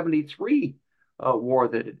from the 73 war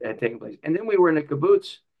that had taken place. And then we were in a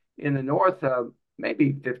kibbutz in the north,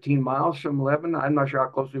 maybe 15 miles from Lebanon. I'm not sure how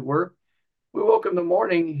close we were. We woke up in the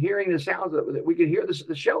morning hearing the sounds that we could hear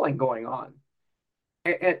the shelling going on.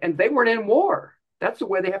 And they weren't in war. That's the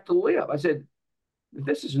way they have to live. I said,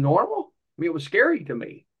 this is normal? I mean, it was scary to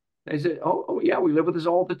me. They said, oh yeah, we live with this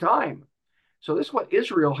all the time. So this is what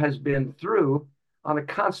Israel has been through on a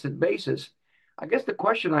constant basis. I guess the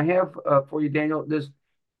question I have for you, Daniel, is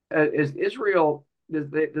Israel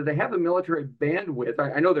do they have the military bandwidth?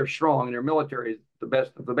 I know they're strong and their military is the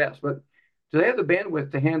best of the best, but do they have the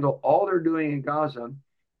bandwidth to handle all they're doing in Gaza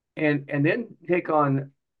and then take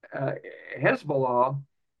on uh, Hezbollah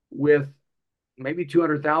with maybe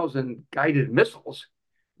 200,000 guided missiles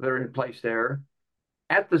that are in place there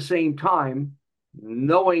at the same time,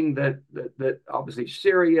 knowing that obviously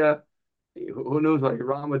Syria, who knows what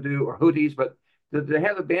Iran would do, or Houthis, but they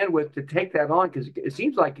have the bandwidth to take that on because it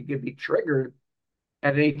seems like it could be triggered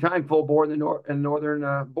at any time, full bore in the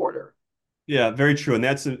northern border. Yeah, very true.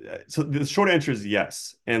 And so the short answer is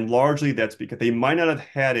yes. And largely that's because they might not have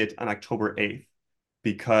had it on October 8th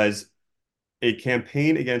because a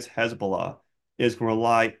campaign against Hezbollah is going to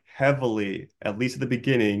rely heavily, at least at the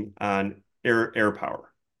beginning, on air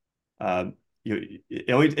power. Um,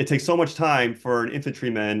 it takes so much time for an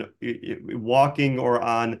infantryman walking or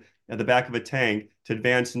on at the back of a tank to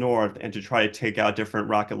advance north and to try to take out different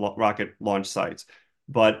rocket launch sites.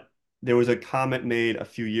 But there was a comment made a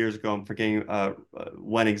few years ago, I'm forgetting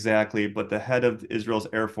when exactly, but the head of Israel's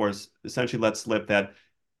Air Force essentially let slip that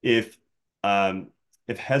if um,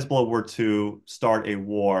 if Hezbollah were to start a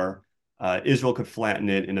war, Israel could flatten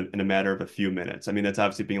it in a matter of a few minutes. I mean, that's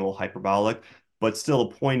obviously being a little hyperbolic, but still,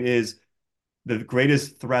 the point is the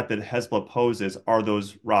greatest threat that Hezbollah poses are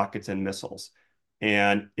those rockets and missiles.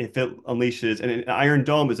 And if it unleashes, and an Iron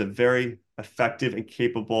Dome is a very effective and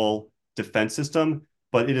capable defense system,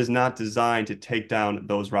 but it is not designed to take down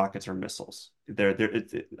those rockets or missiles.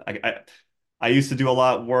 I used to do a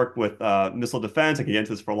lot of work with missile defense. I can get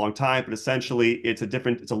into this for a long time, but essentially it's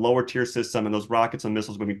a lower tier system, and those rockets and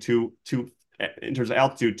missiles are going to be too, in terms of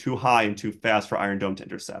altitude, too high and too fast for Iron Dome to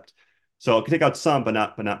intercept. So it can take out some, but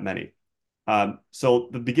not many. So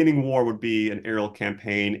the beginning war would be an aerial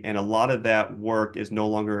campaign, and a lot of that work is no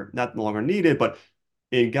longer needed. But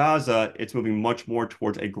in Gaza, it's moving much more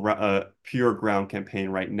towards a pure ground campaign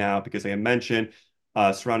right now because, like I mentioned,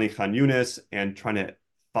 surrounding Khan Yunis and trying to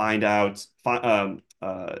find out,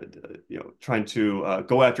 trying to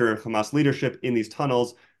go after Hamas leadership in these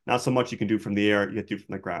tunnels. Not so much you can do from the air, you have to do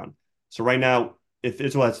from the ground. So right now, if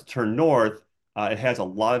Israel has to turn north, it has a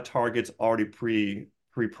lot of targets already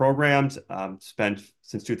pre-programmed, spent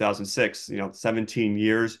since 2006, 17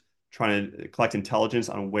 years trying to collect intelligence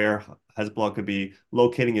on where Hezbollah could be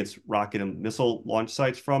locating its rocket and missile launch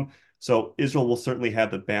sites from. So Israel will certainly have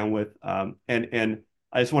the bandwidth. And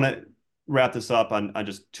I just want to wrap this up on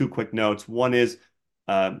just two quick notes. One is,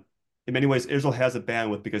 in many ways, Israel has a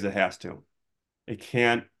bandwidth because it has to. It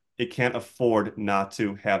can't afford not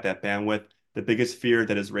to have that bandwidth. The biggest fear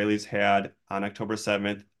that Israelis had on October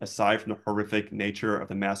 7th, aside from the horrific nature of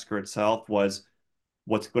the massacre itself, was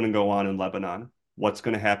what's going to go on in Lebanon, what's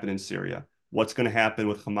going to happen in Syria, what's going to happen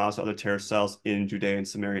with Hamas or other terror cells in Judea and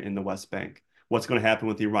Samaria in the West Bank, what's going to happen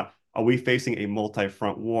with Iran. Are we facing a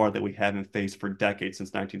multi-front war that we haven't faced for decades since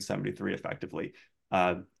 1973, effectively?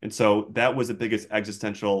 And so that was the biggest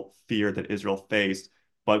existential fear that Israel faced.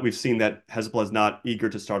 But we've seen that Hezbollah is not eager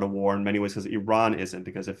to start a war in many ways because Iran isn't.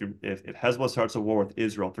 Because if Hezbollah starts a war with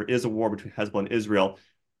Israel, if there is a war between Hezbollah and Israel,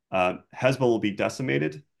 Hezbollah will be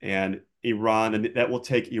decimated, and that will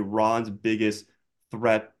take Iran's biggest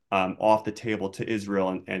threat off the table to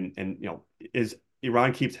Israel. Is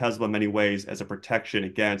Iran keeps Hezbollah in many ways as a protection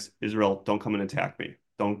against Israel. Don't come and attack me.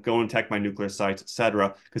 Don't go and attack my nuclear sites,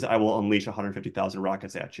 etc., because I will unleash 150,000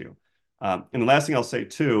 rockets at you. And the last thing I'll say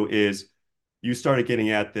too is, you started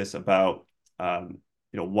getting at this about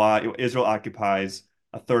why Israel occupies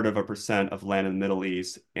 1/3% of land in the Middle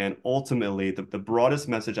East, and ultimately the broadest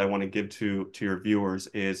message I want to give to your viewers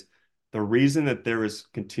is the reason that there is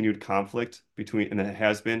continued conflict and it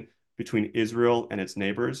has been between Israel and its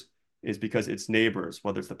neighbors is because its neighbors,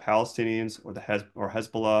 whether it's the Palestinians or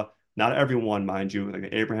Hezbollah, not everyone, mind you, like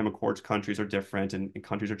the Abraham Accords countries are different and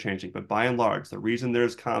countries are changing, but by and large, the reason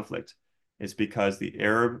there's conflict is because the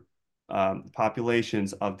Arab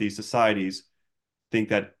populations of these societies think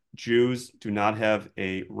that Jews do not have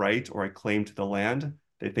a right or a claim to the land.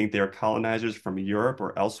 They think they are colonizers from Europe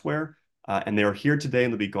or elsewhere, and they are here today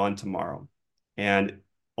and they'll be gone tomorrow. And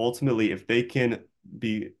ultimately, if they can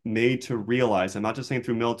be made to realize, I'm not just saying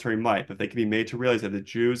through military might, but if they can be made to realize that the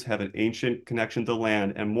Jews have an ancient connection to the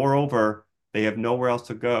land, and moreover, they have nowhere else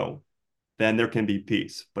to go, then there can be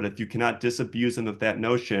peace. But if you cannot disabuse them of that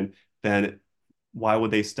notion, then why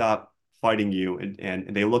would they stop fighting you?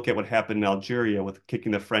 And they look at what happened in Algeria with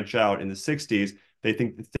kicking the French out in the 60s. They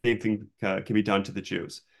think the same thing can be done to the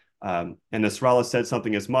Jews. And Nasrallah said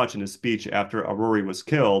something as much in his speech after Aruri was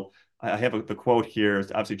killed. I have the quote here.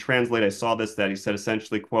 It's obviously translated. I saw this, that he said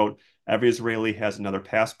essentially, quote, "Every Israeli has another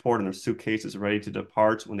passport and their suitcase is ready to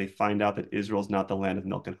depart when they find out that Israel is not the land of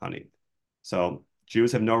milk and honey." So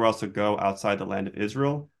Jews have nowhere else to go outside the land of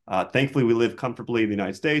Israel. Thankfully, we live comfortably in the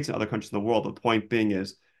United States and other countries in the world. The point being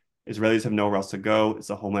is Israelis have nowhere else to go. It's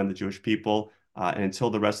the homeland of the Jewish people. And until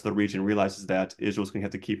the rest of the region realizes that, Israel's going to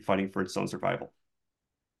have to keep fighting for its own survival.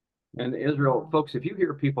 And Israel, folks, if you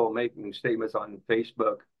hear people making statements on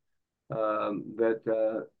Facebook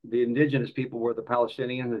that the indigenous people were the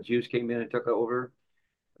Palestinians, the Jews came in and took over,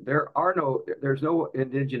 there's no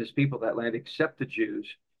indigenous people in that land except the Jews.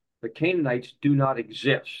 The Canaanites do not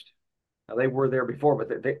exist. Now, they were there before,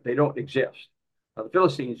 but they don't exist. Now, the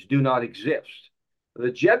Philistines do not exist.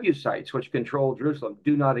 The Jebusites, which control Jerusalem,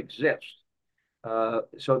 do not exist.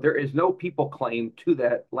 So there is no people claim to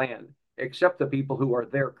that land except the people who are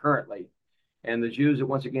there currently. And the Jews,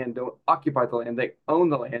 once again, don't occupy the land. They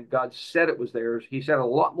own the land. God said it was theirs. He said a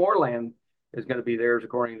lot more land is going to be theirs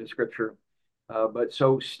according to Scripture. But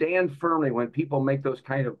so stand firmly when people make those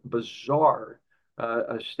kind of bizarre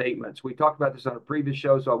statements. We talked about this on a previous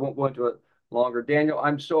show, so I won't go into it longer. Daniel,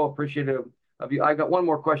 I'm so appreciative of you. I got one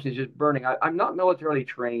more question. It's just burning. I'm not militarily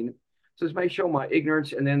trained, so this may show my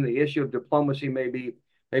ignorance, and then the issue of diplomacy may be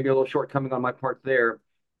a little shortcoming on my part there.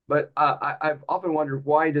 But I've often wondered,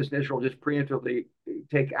 why doesn't Israel just preemptively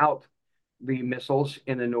take out the missiles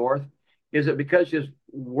in the north? Is it because his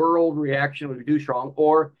world reaction would be too strong,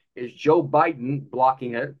 or is Joe Biden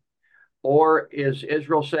blocking it? Or is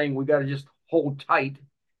Israel saying we got to just hold tight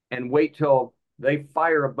and wait till they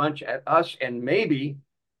fire a bunch at us and maybe,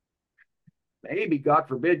 God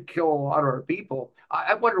forbid, kill a lot of our people?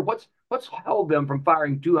 I wonder what's held them from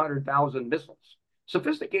firing 200,000 missiles,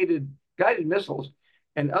 sophisticated guided missiles.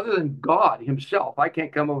 And other than God himself, I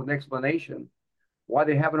can't come up with an explanation why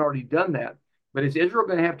they haven't already done that. But is Israel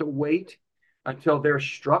going to have to wait until they're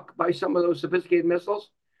struck by some of those sophisticated missiles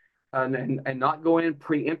and not go in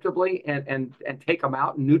preemptively and take them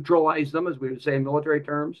out and neutralize them, as we would say in military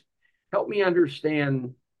terms? Help me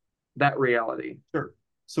understand that reality. Sure.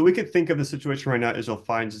 So we could think of the situation right now Israel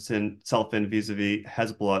finds itself in vis-a-vis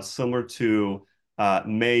Hezbollah, similar to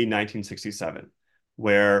May 1967,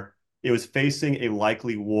 where it was facing a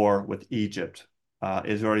likely war with Egypt.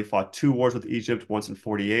 Israel already fought two wars with Egypt, once in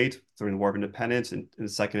 1948 during the War of Independence, and the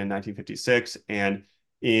second in 1956. And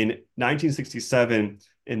in 1967,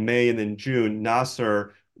 in May and then June,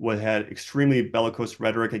 Nasser had extremely bellicose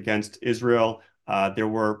rhetoric against Israel. There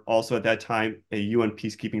were also at that time a UN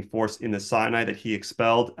peacekeeping force in the Sinai that he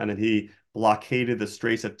expelled, and then he blockaded the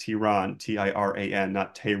Straits of Tiran, Tiran,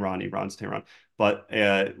 not Tehran, Iran's Tehran, but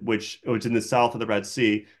which in the south of the Red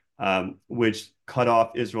Sea, which cut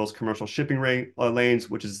off Israel's commercial shipping lanes,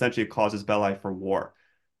 which is essentially a casus belli for war.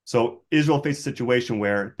 So Israel faced a situation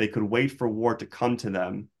where they could wait for war to come to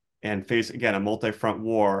them and face, again, a multi-front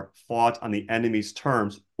war fought on the enemy's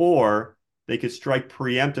terms, or they could strike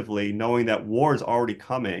preemptively, knowing that war is already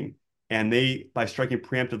coming, and they, by striking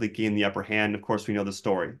preemptively, gain the upper hand. Of course, we know the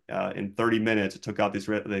story. In 30 minutes, it took out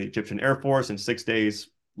the Egyptian Air Force, and 6 days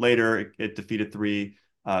later, it defeated three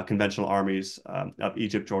conventional armies of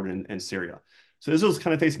Egypt, Jordan, and Syria. So Israel's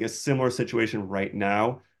kind of facing a similar situation right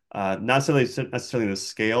now, not necessarily in the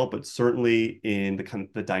scale, but certainly in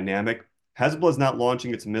the dynamic. Hezbollah is not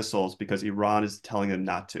launching its missiles because Iran is telling them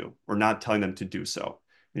not to, or not telling them to do so.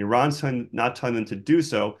 And Iran's not telling them to do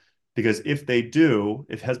so because if they do,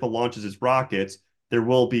 if Hezbollah launches its rockets, there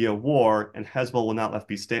will be a war, and Hezbollah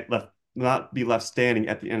will not be left standing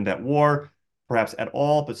at the end of that war, perhaps at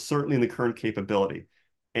all, but certainly in the current capability.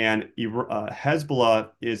 And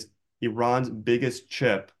Hezbollah is Iran's biggest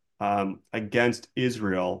chip against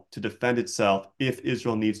Israel to defend itself if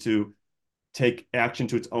Israel needs to take action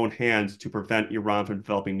to its own hands to prevent Iran from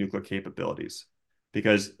developing nuclear capabilities.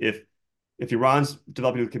 Because if Iran's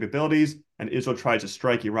developing nuclear capabilities and Israel tries to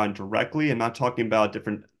strike Iran directly, I'm not talking about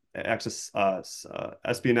different acts of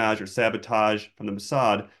espionage or sabotage from the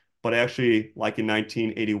Mossad, but actually, like in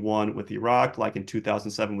 1981 with Iraq, like in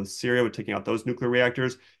 2007 with Syria, with taking out those nuclear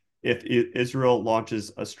reactors, if Israel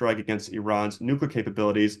launches a strike against Iran's nuclear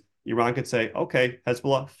capabilities, Iran could say, okay,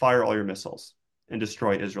 Hezbollah, fire all your missiles and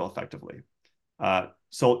destroy Israel effectively.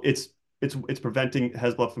 So it's preventing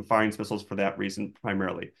Hezbollah from firing its missiles for that reason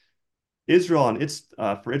primarily. Israel,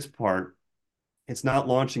 for its part, it's not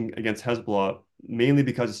launching against Hezbollah mainly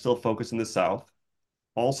because it's still focused in the south.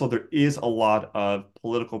 Also, there is a lot of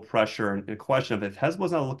political pressure and a question of, if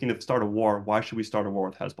Hezbollah's not looking to start a war, why should we start a war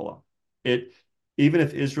with Hezbollah? Even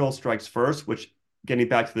if Israel strikes first, which, getting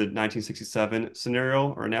back to the 1967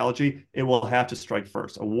 scenario or analogy, it will have to strike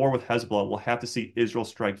first. A war with Hezbollah will have to see Israel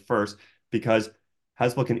strike first, because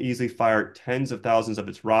Hezbollah can easily fire tens of thousands of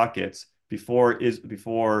its rockets before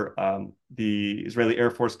the Israeli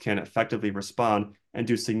Air Force can effectively respond and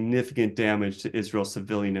do significant damage to Israel's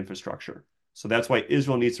civilian infrastructure. So that's why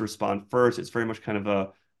Israel needs to respond first. It's very much kind of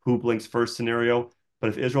a who blinks first scenario. But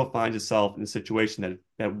if Israel finds itself in a situation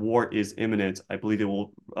that war is imminent, I believe it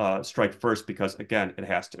will strike first because, again, it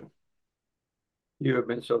has to. You have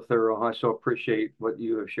been so thorough. I so appreciate what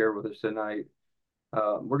you have shared with us tonight.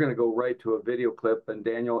 We're going to go right to a video clip. And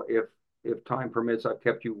Daniel, if time permits, I've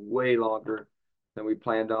kept you way longer than we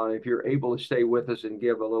planned on. If you're able to stay with us and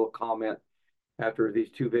give a little comment after these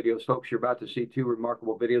two videos, folks, you're about to see two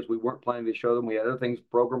remarkable videos. We weren't planning to show them. We had other things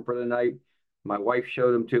programmed for the night. My wife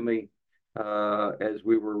showed them to me as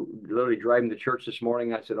we were literally driving to church this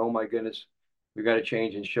morning. I said, oh my goodness, we've got to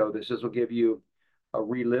change and show this. This will give you a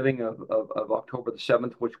reliving of October the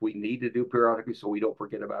 7th, which we need to do periodically so we don't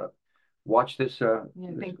forget about it. Watch this. I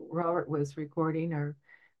think Robert was recording, or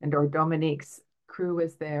Dominique's crew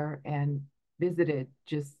was there and visited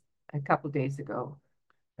just a couple days ago.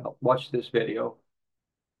 Watch this video.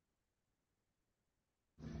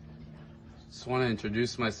 Just want to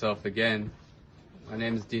introduce myself again. My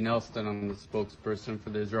name is Dean Elston. I'm the spokesperson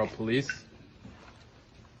for the Israel Police.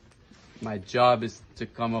 My job is to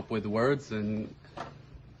come up with words, and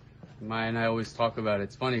Maya and I always talk about it.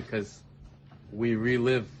 It's funny because we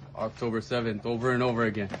relive October 7th over and over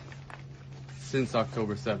again since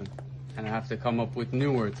October 7th. And I have to come up with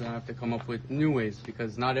new words, and I have to come up with new ways,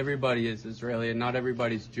 because not everybody is Israeli and not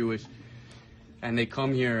everybody's Jewish. And they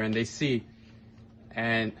come here and they see,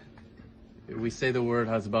 and we say the word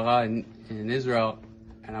hasbara in Israel,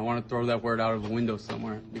 and I want to throw that word out of the window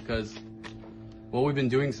somewhere, because what we've been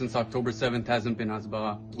doing since October 7th hasn't been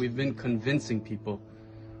hasbara. We've been convincing people.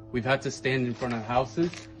 We've had to stand in front of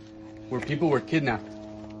houses where people were kidnapped,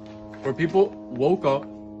 where people woke up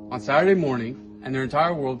on Saturday morning and their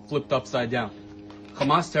entire world flipped upside down.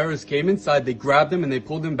 Hamas terrorists came inside, they grabbed them, and they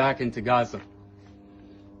pulled them back into Gaza.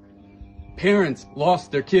 Parents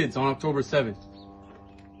lost their kids on October 7th.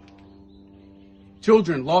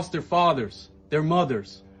 Children lost their fathers, their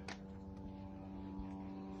mothers.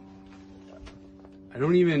 I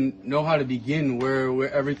don't even know how to begin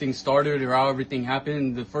where everything started or how everything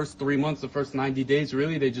happened. The first 3 months, the first 90 days,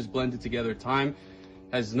 really, they just blended together. Time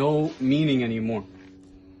has no meaning anymore.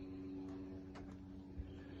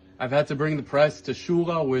 I've had to bring the press to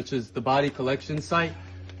Shura, which is the body collection site,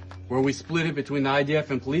 where we split it between the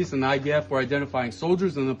IDF and police, and the IDF were identifying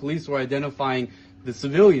soldiers and the police were identifying the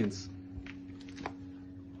civilians.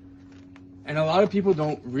 And a lot of people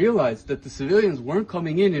don't realize that the civilians weren't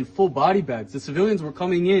coming in full body bags. The civilians were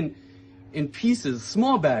coming in pieces,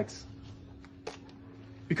 small bags.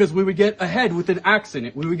 Because we would get a head with an axe in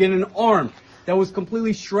it. We would get an arm that was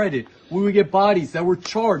completely shredded. We would get bodies that were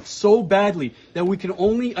charged so badly that we could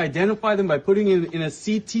only identify them by putting in a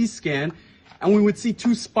CT scan, and we would see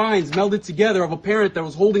two spines melded together of a parent that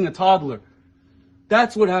was holding a toddler.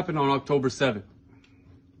 That's what happened on October 7th.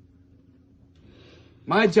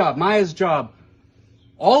 My job, Maya's job,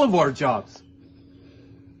 all of our jobs,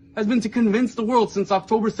 has been to convince the world since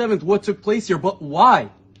October 7th what took place here. But why?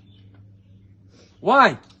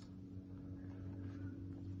 Why?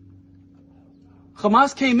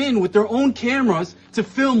 Hamas came in with their own cameras to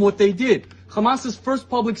film what they did. Hamas's first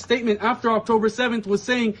public statement after October 7th was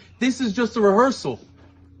saying, this is just a rehearsal.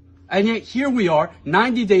 And yet here we are,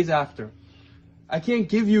 90 days after. I can't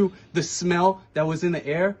give you the smell that was in the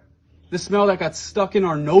air, the smell that got stuck in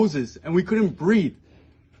our noses and we couldn't breathe.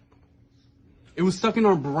 It was stuck in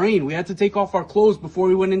our brain. We had to take off our clothes before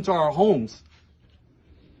we went into our homes.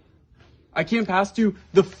 I can't pass to you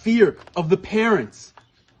the fear of the parents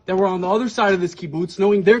that were on the other side of this kibbutz,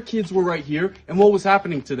 knowing their kids were right here and what was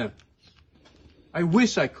happening to them. I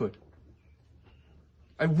wish I could.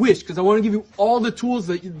 I wish, because I want to give you all the tools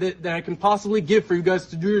that I can possibly give for you guys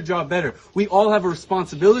to do your job better. We all have a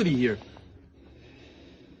responsibility here.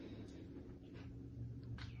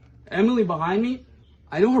 Emily behind me,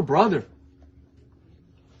 I know her brother.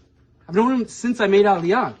 I've known him since I made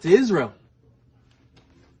Aliyah to Israel.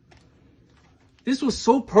 This was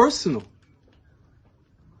so personal.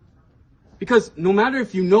 Because no matter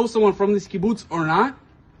if you know someone from this kibbutz or not,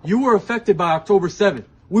 you were affected by October 7th.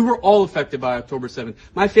 We were all affected by October 7th.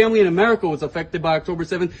 My family in America was affected by October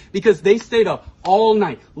 7th because they stayed up all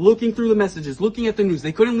night looking through the messages, looking at the news.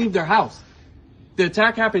 They couldn't leave their house. The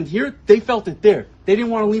attack happened here, they felt it there. They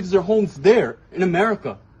didn't want to leave their homes there in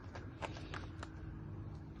America.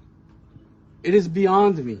 It is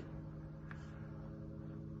beyond me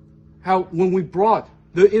how when we brought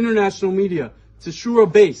the international media to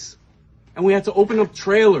Shura base and we had to open up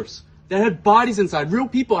trailers that had bodies inside, real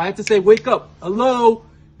people, I had to say, wake up, hello,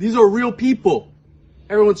 these are real people.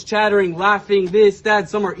 Everyone's chattering, laughing, this, that,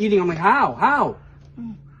 some are eating. I'm like, how?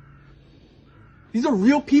 These are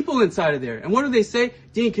real people inside of there. And what do they say?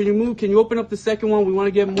 Dean, can you move? Can you open up the second one? We want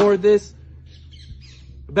to get more of this.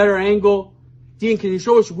 A better angle. Dean, can you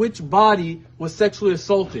show us which body was sexually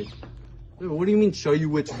assaulted? What do you mean, show you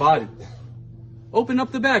which body? Open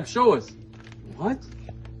up the bag, show us. What?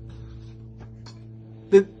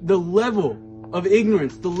 The level of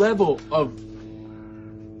ignorance, the level of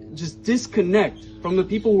just disconnect from the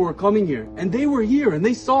people who were coming here. And they were here, and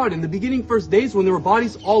they saw it in the beginning first days when there were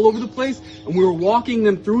bodies all over the place, and we were walking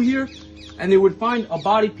them through here, and they would find a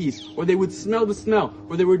body piece, or they would smell the smell,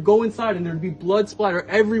 or they would go inside and there'd be blood splatter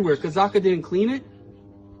everywhere because Zaka didn't clean it.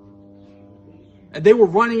 And they were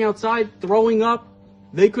running outside, throwing up.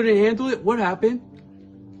 They couldn't handle it. What happened?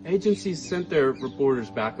 Agencies sent their reporters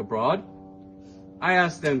back abroad. I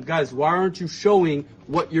asked them, guys, why aren't you showing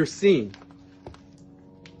what you're seeing?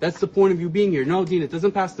 That's the point of you being here. No, Dean, it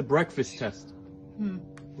doesn't pass the breakfast test. Well,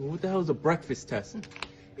 what the hell is a breakfast test?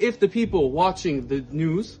 If the people watching the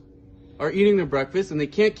news are eating their breakfast and they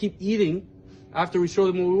can't keep eating after we show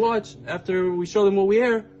them what we watch, after we show them what we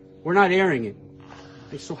air, we're not airing it.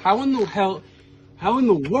 And so how in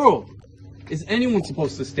the world is anyone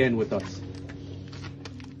supposed to stand with us?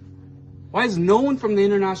 Why is no one from the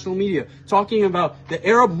international media talking about the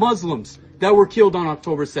Arab Muslims that were killed on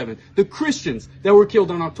October 7th, the Christians that were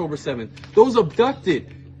killed on October 7th, those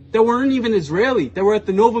abducted that weren't even Israeli, that were at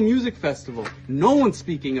the Nova Music Festival? No one's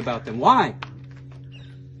speaking about them. Why?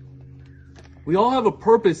 We all have a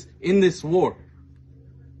purpose in this war.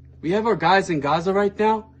 We have our guys in Gaza right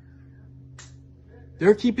now.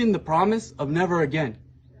 They're keeping the promise of never again.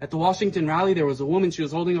 At the Washington rally, there was a woman, she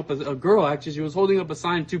was holding up a girl, actually, she was holding up a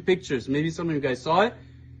sign, 2 pictures. Maybe some of you guys saw it.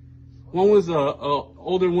 One was a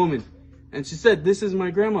older woman, and she said, this is my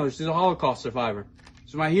grandmother, she's a Holocaust survivor.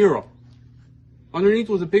 She's my hero. Underneath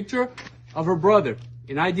was a picture of her brother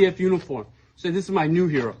in IDF uniform. She said, this is my new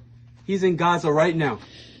hero. He's in Gaza right now.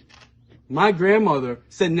 My grandmother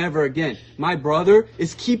said never again. My brother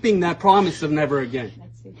is keeping that promise of never again.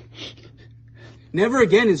 Never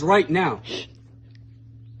again is right now.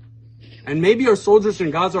 And maybe our soldiers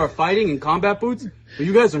in Gaza are fighting in combat boots, but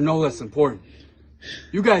you guys are no less important.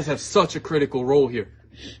 You guys have such a critical role here,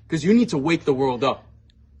 because you need to wake the world up.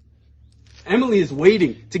 Emily is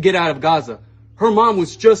waiting to get out of Gaza. Her mom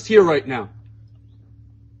was just here right now.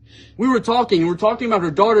 We were talking about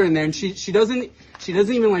her daughter in there, and she doesn't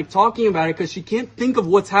even like talking about it because she can't think of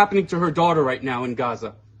what's happening to her daughter right now in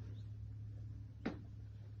Gaza.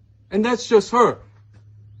 And that's just her.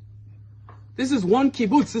 This is one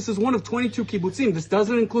kibbutz. This is one of 22 kibbutzim. This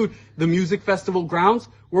doesn't include the music festival grounds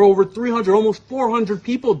where over 300, almost 400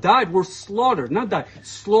 people died, were slaughtered. Not died,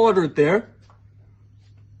 slaughtered there.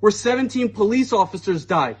 Where 17 police officers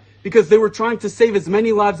died because they were trying to save as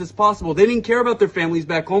many lives as possible. They didn't care about their families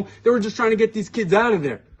back home. They were just trying to get these kids out of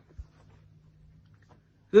there.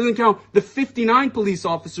 It doesn't count the 59 police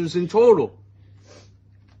officers in total.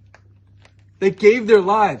 They gave their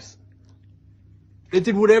lives. They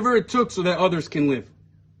did whatever it took so that others can live.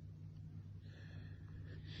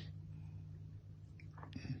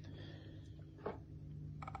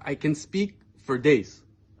 I can speak for days.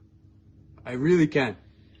 I really can.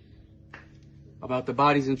 About the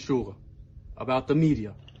bodies in Shula, about the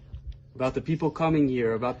media, about the people coming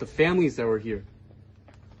here, about the families that were here.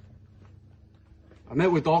 I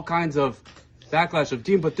met with all kinds of backlash of,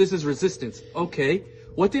 Dean, but this is resistance. Okay,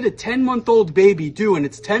 what did a 10-month-old baby do in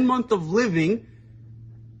its 10 months of living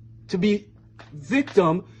to be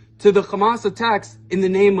victim to the Hamas attacks in the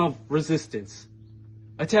name of resistance?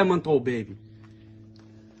 A 10-month-old baby.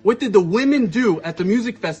 What did the women do at the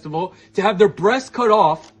music festival to have their breasts cut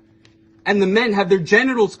off and the men have their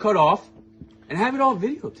genitals cut off and have it all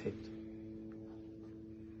videotaped?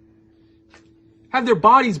 Have their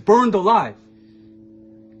bodies burned alive?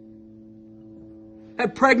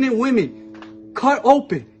 Have pregnant women cut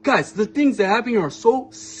open? Guys, the things that happen here are so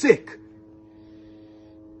sick.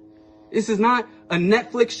 This is not a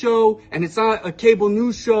Netflix show, and it's not a cable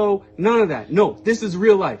news show. None of that. No, this is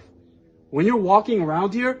real life. When you're walking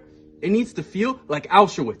around here, it needs to feel like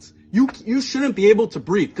Auschwitz. You shouldn't be able to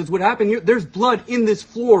breathe, because what happened here, there's blood in this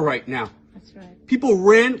floor right now. That's right. People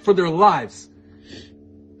ran for their lives.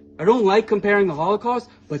 I don't like comparing the Holocaust,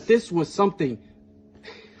 but this was something.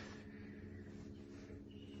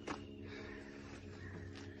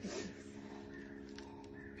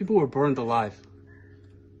 People were burned alive.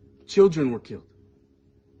 Children were killed.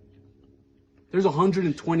 There's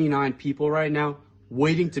 129 people right now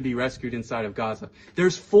waiting to be rescued inside of Gaza.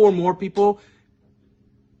 There's 4 more people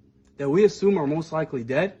that we assume are most likely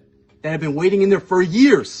dead that have been waiting in there for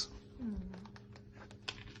years.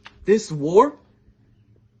 This war,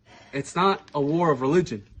 it's not a war of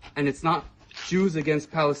religion, and it's not Jews against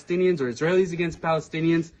Palestinians or Israelis against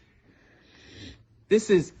Palestinians. This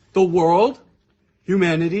is the world,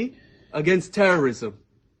 humanity, against terrorism.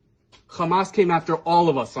 Hamas came after all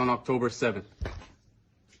of us on October 7th.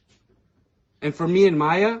 And for me and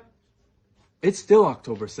Maya, it's still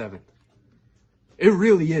October 7th. It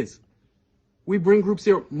really is. We bring groups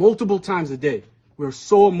here multiple times a day. We're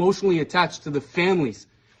so emotionally attached to the families,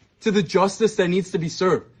 to the justice that needs to be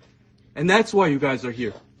served. And that's why you guys are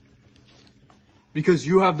here. Because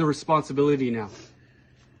you have the responsibility now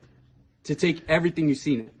to take everything you've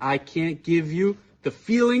seen. I can't give you the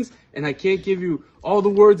feelings, and I can't give you all the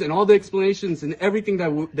words and all the explanations and everything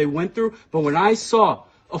that they went through. But when I saw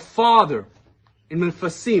a father in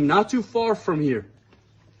Mefasim, not too far from here,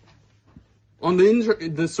 on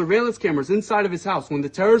the surveillance cameras inside of his house, when the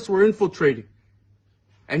terrorists were infiltrating,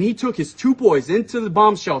 and he took his 2 boys into the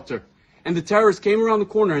bomb shelter, and the terrorists came around the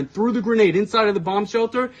corner and threw the grenade inside of the bomb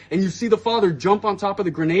shelter, and you see the father jump on top of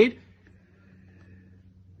the grenade,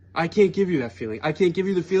 I can't give you that feeling. I can't give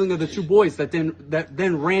you the feeling of the 2 boys that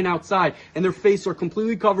then ran outside, and their faces are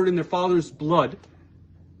completely covered in their father's blood,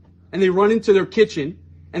 and they run into their kitchen,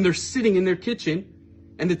 and they're sitting in their kitchen,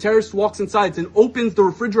 and the terrorist walks inside and opens the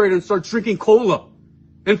refrigerator and starts drinking cola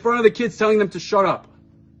in front of the kids, telling them to shut up.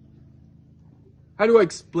 How do I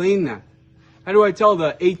explain that? How do I tell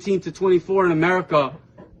the 18 to 24 in America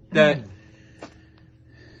that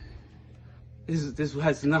this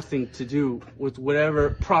has nothing to do with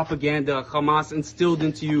whatever propaganda Hamas instilled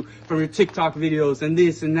into you from your TikTok videos and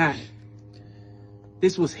this and that?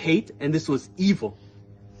 This was hate and this was evil.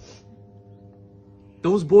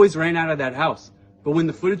 Those boys ran out of that house. But when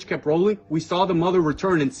the footage kept rolling, we saw the mother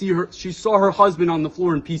return and she saw her husband on the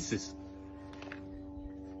floor in pieces.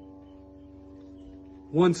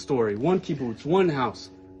 One story, one kibbutz, one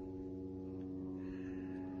house.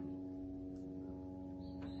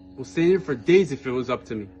 We'll stay here for days if it was up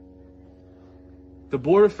to me. The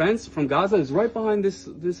border fence from Gaza is right behind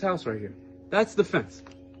this house right here. That's the fence.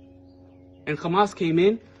 And Hamas came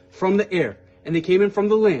in from the air, and they came in from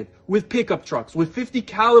the land with pickup trucks, with 50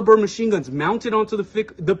 caliber machine guns mounted onto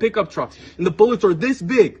the pickup trucks, and the bullets are this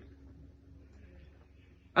big.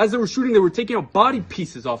 As they were shooting, they were taking out body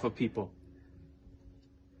pieces off of people.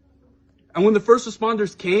 And when the first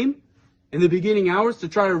responders came in the beginning hours to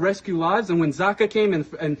try to rescue lives, and when Zaka came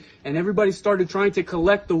and everybody started trying to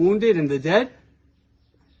collect the wounded and the dead,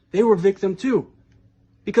 they were victim too.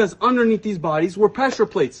 Because underneath these bodies were pressure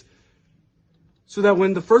plates. So that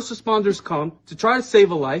when the first responders come to try to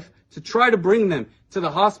save a life, to try to bring them to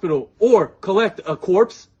the hospital or collect a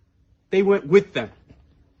corpse, they went with them.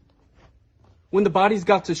 When the bodies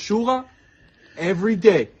got to Shula, every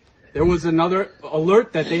day, there was another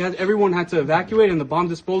alert that everyone had to evacuate, and the bomb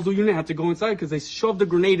disposal unit had to go inside because they shoved a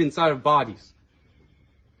grenade inside of bodies.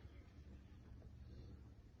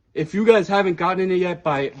 If you guys haven't gotten it yet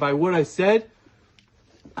by what I said,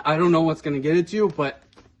 I don't know what's going to get it to you, but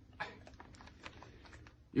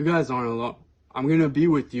you guys aren't alone. I'm going to be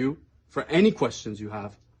with you for any questions you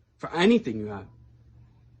have, for anything you have.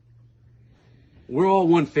 We're all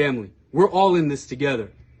one family. We're all in this together.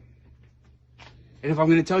 And if I'm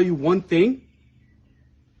going to tell you one thing,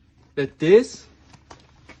 that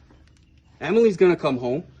Emily's going to come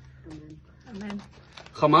home. Amen.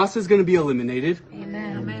 Hamas is going to be eliminated.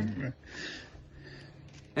 Amen. Amen.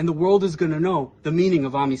 And the world is going to know the meaning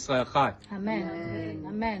of Am Yisrael Chai. Amen.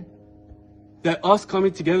 Amen. That us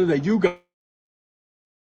coming together, that you guys...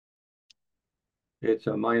 It's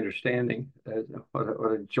my understanding, what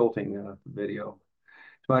a jolting video.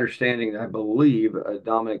 It's my understanding that I believe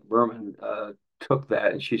Dominic Berman took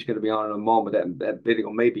that, and she's going to be on in a moment. That video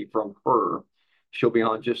may be from her. She'll be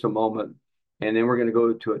on just a moment. And then we're going to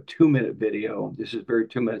go to a 2-minute video. This is very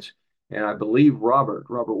 2 minutes. And I believe Robert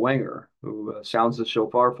Wenger, who sounds the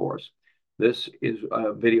shofar for us, this is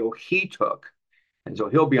a video he took. And so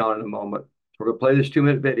he'll be on in a moment. We're going to play this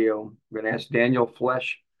 2-minute video. We're going to ask Daniel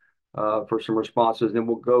Flesch for some responses. Then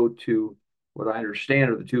we'll go to what I understand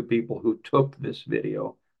are the 2 people who took this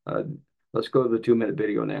video. Let's go to the 2-minute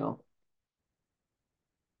video now.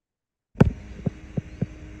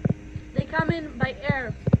 They come in by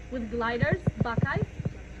air with gliders, Buckeyes,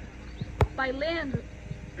 by land,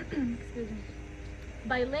 excuse me,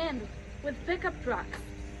 by land with pickup trucks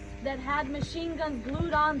that had machine guns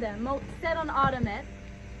glued on them, set on automat,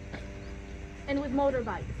 and with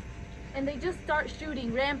motorbikes. And they just start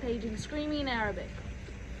shooting, rampaging, screaming in Arabic.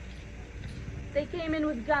 They came in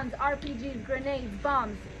with guns, RPGs, grenades,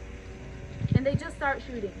 bombs, and they just start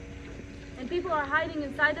shooting. And people are hiding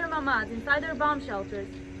inside their mamads, inside their bomb shelters,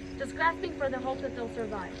 just grasping for the hope that they'll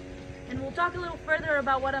survive. And we'll talk a little further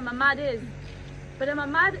about what a mamad is But a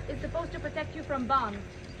mamad is supposed to protect you from bombs,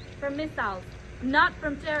 from missiles, not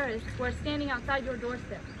from terrorists who are standing outside your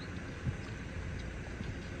doorstep.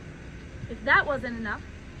 If that wasn't enough,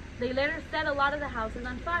 they later set a lot of the houses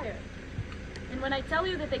on fire. And when I tell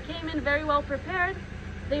you that they came in very well prepared,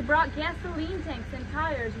 they brought gasoline tanks and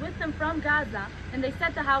tires with them from Gaza, and they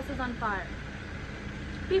set the houses on fire.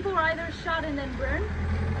 People were either shot and then burned,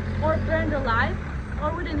 or burned alive,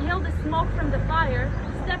 or would inhale the smoke from the fire,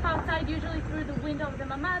 step outside usually through the window of the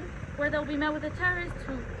mamad, where they'll be met with a terrorist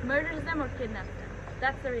who murders them or kidnaps them.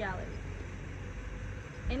 That's the reality.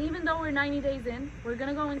 And even though we're 90 days in, we're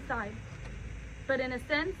gonna go inside. But in a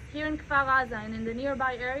sense, here in Kfar Aza and in the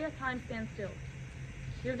nearby area, time stands still.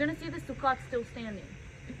 You're gonna see the Sukkot still standing.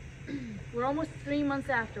 We're almost 3 months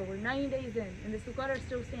after, we're 90 days in, and the Sukkot are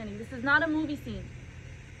still standing. This is not a movie scene.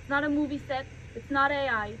 It's not a movie set, it's not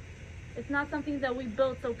AI. It's not something that we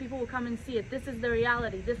built so people will come and see it. This is the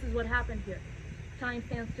reality. This is what happened here. Time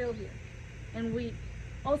stands still here. And we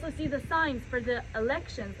also see the signs for the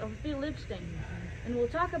elections of Phil Lipstein. And we'll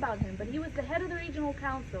talk about him, but he was the head of the regional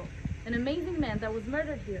council, an amazing man that was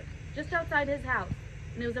murdered here, just outside his house.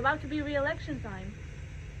 And it was about to be re-election time.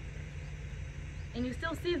 And you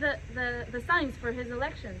still see the signs for his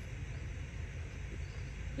elections.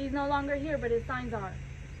 He's no longer here, but his signs are.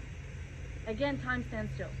 Again, time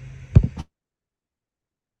stands still.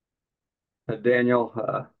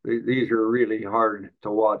 Daniel, these are really hard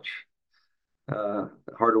to watch.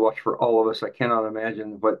 Hard to watch for all of us. I cannot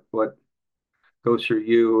imagine what goes through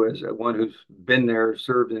you as one who's been there,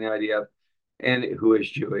 served in the IDF, and who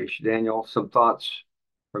is Jewish. Daniel, some thoughts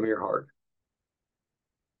from your heart.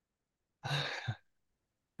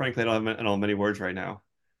 Frankly, I don't have many words right now.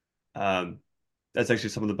 That's actually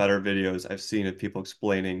some of the better videos I've seen of people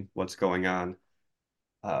explaining what's going on.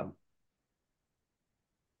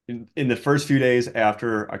 In the first few days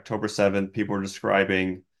after October 7th, people were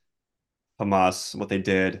describing Hamas, what they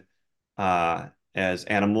did, as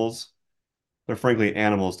animals. But frankly,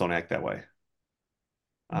 animals don't act that way.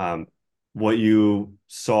 What you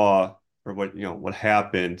saw, or what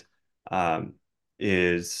happened,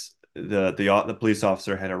 is the police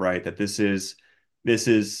officer had it right that this is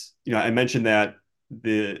I mentioned that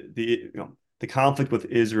the conflict with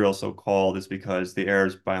Israel, so-called, is because the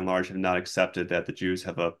Arabs, by and large, have not accepted that the Jews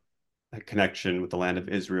have a connection with the land of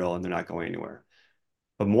Israel and they're not going anywhere.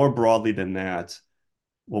 But more broadly than that,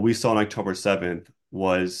 what we saw on October 7th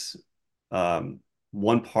was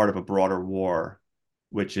one part of a broader war,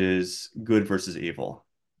 which is good versus evil.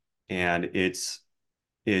 And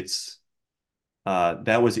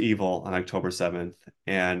that was evil on October 7th.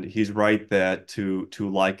 And he's right that to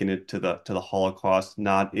liken it to the Holocaust,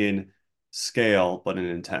 not in scale, but in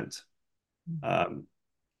intent.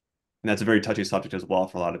 And that's a very touchy subject as well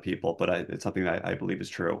for a lot of people, but it's something that I believe is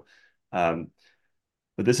true. But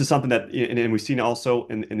this is something that, and we've seen also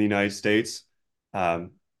in the United States,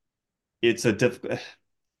 it's not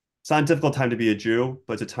a difficult time to be a Jew,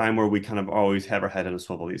 but it's a time where we kind of always have our head on a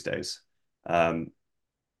swivel these days. And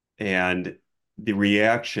the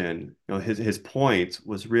reaction, his point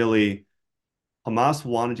was really, Hamas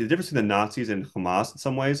wanted to, the difference between the Nazis and Hamas in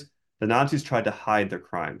some ways, the Nazis tried to hide their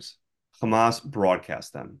crimes. Hamas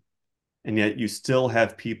broadcast them. And yet you still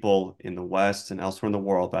have people in the West and elsewhere in the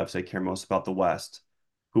world, but obviously I care most about the West,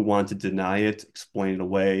 who want to deny it, explain it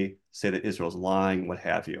away, say that Israel's lying, what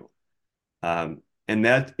have you. And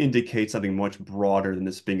that indicates something much broader than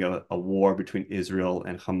this being a war between Israel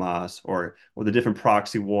and Hamas, or the different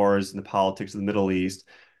proxy wars and the politics of the Middle East,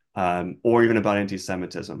 or even about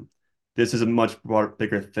anti-Semitism. This is a much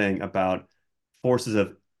bigger thing about forces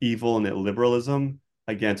of evil and illiberalism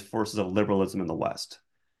against forces of liberalism in the West.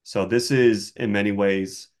 So this is, in many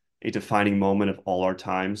ways, a defining moment of all our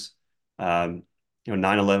times.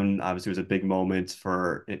 9/11 obviously was a big moment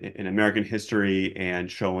in American history, and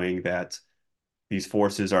showing that these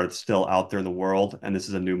forces are still out there in the world, and this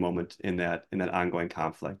is a new moment in that ongoing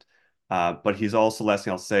conflict. But he's also, last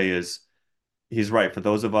thing I'll say is, he's right. For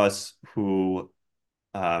those of us who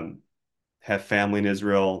have family in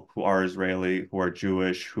Israel, who are Israeli, who are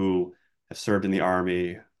Jewish, who have served in the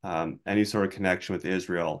army, any sort of connection with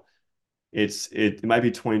Israel, it might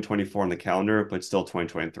be 2024 on the calendar, but it's still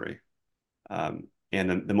 2023. And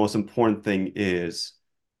the most important thing is,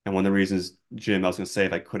 and one of the reasons, Jim, I was going to say,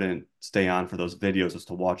 if I couldn't stay on for those videos, was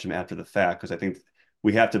to watch them after the fact, because I think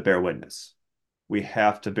we have to bear witness. We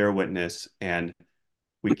have to bear witness, and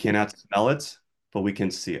we cannot smell it, but we can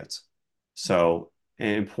see it. So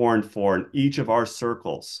important for each of our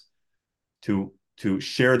circles to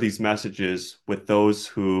share these messages with those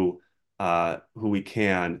who we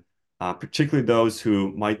can, particularly those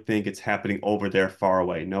who might think it's happening over there far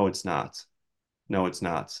away. No, it's not. No, it's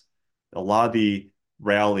not. A lot of the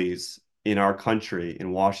rallies in our country,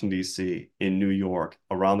 in Washington, D.C., in New York,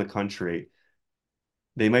 around the country,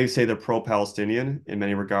 they may say they're pro-Palestinian in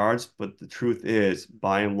many regards, but the truth is,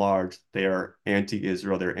 by and large, they are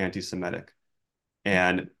anti-Israel, they're anti-Semitic.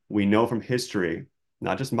 And we know from history,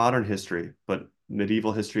 not just modern history, but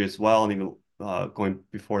medieval history as well, and even going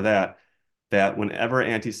before that, that whenever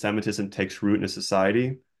anti-Semitism takes root in a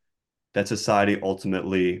society, that society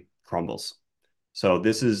ultimately crumbles. So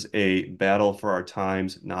this is a battle for our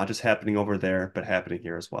times, not just happening over there, but happening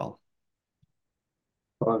here as well.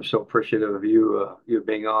 Well, I'm so appreciative of you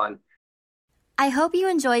being on. I hope you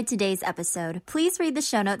enjoyed today's episode. Please read the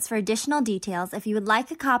show notes for additional details if you would like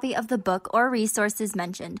a copy of the book or resources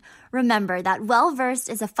mentioned. Remember that Well Versed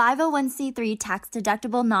is a 501c3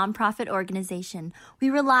 tax-deductible nonprofit organization. We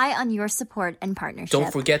rely on your support and partnership.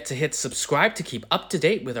 Don't forget to hit subscribe to keep up to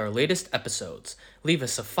date with our latest episodes. Leave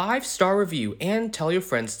us a 5-star review and tell your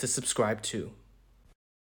friends to subscribe too.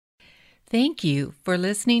 Thank you for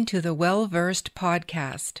listening to the Well Versed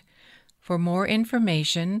podcast. For more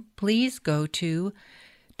information, please go to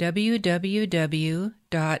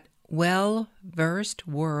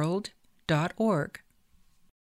www.wellversedworld.org.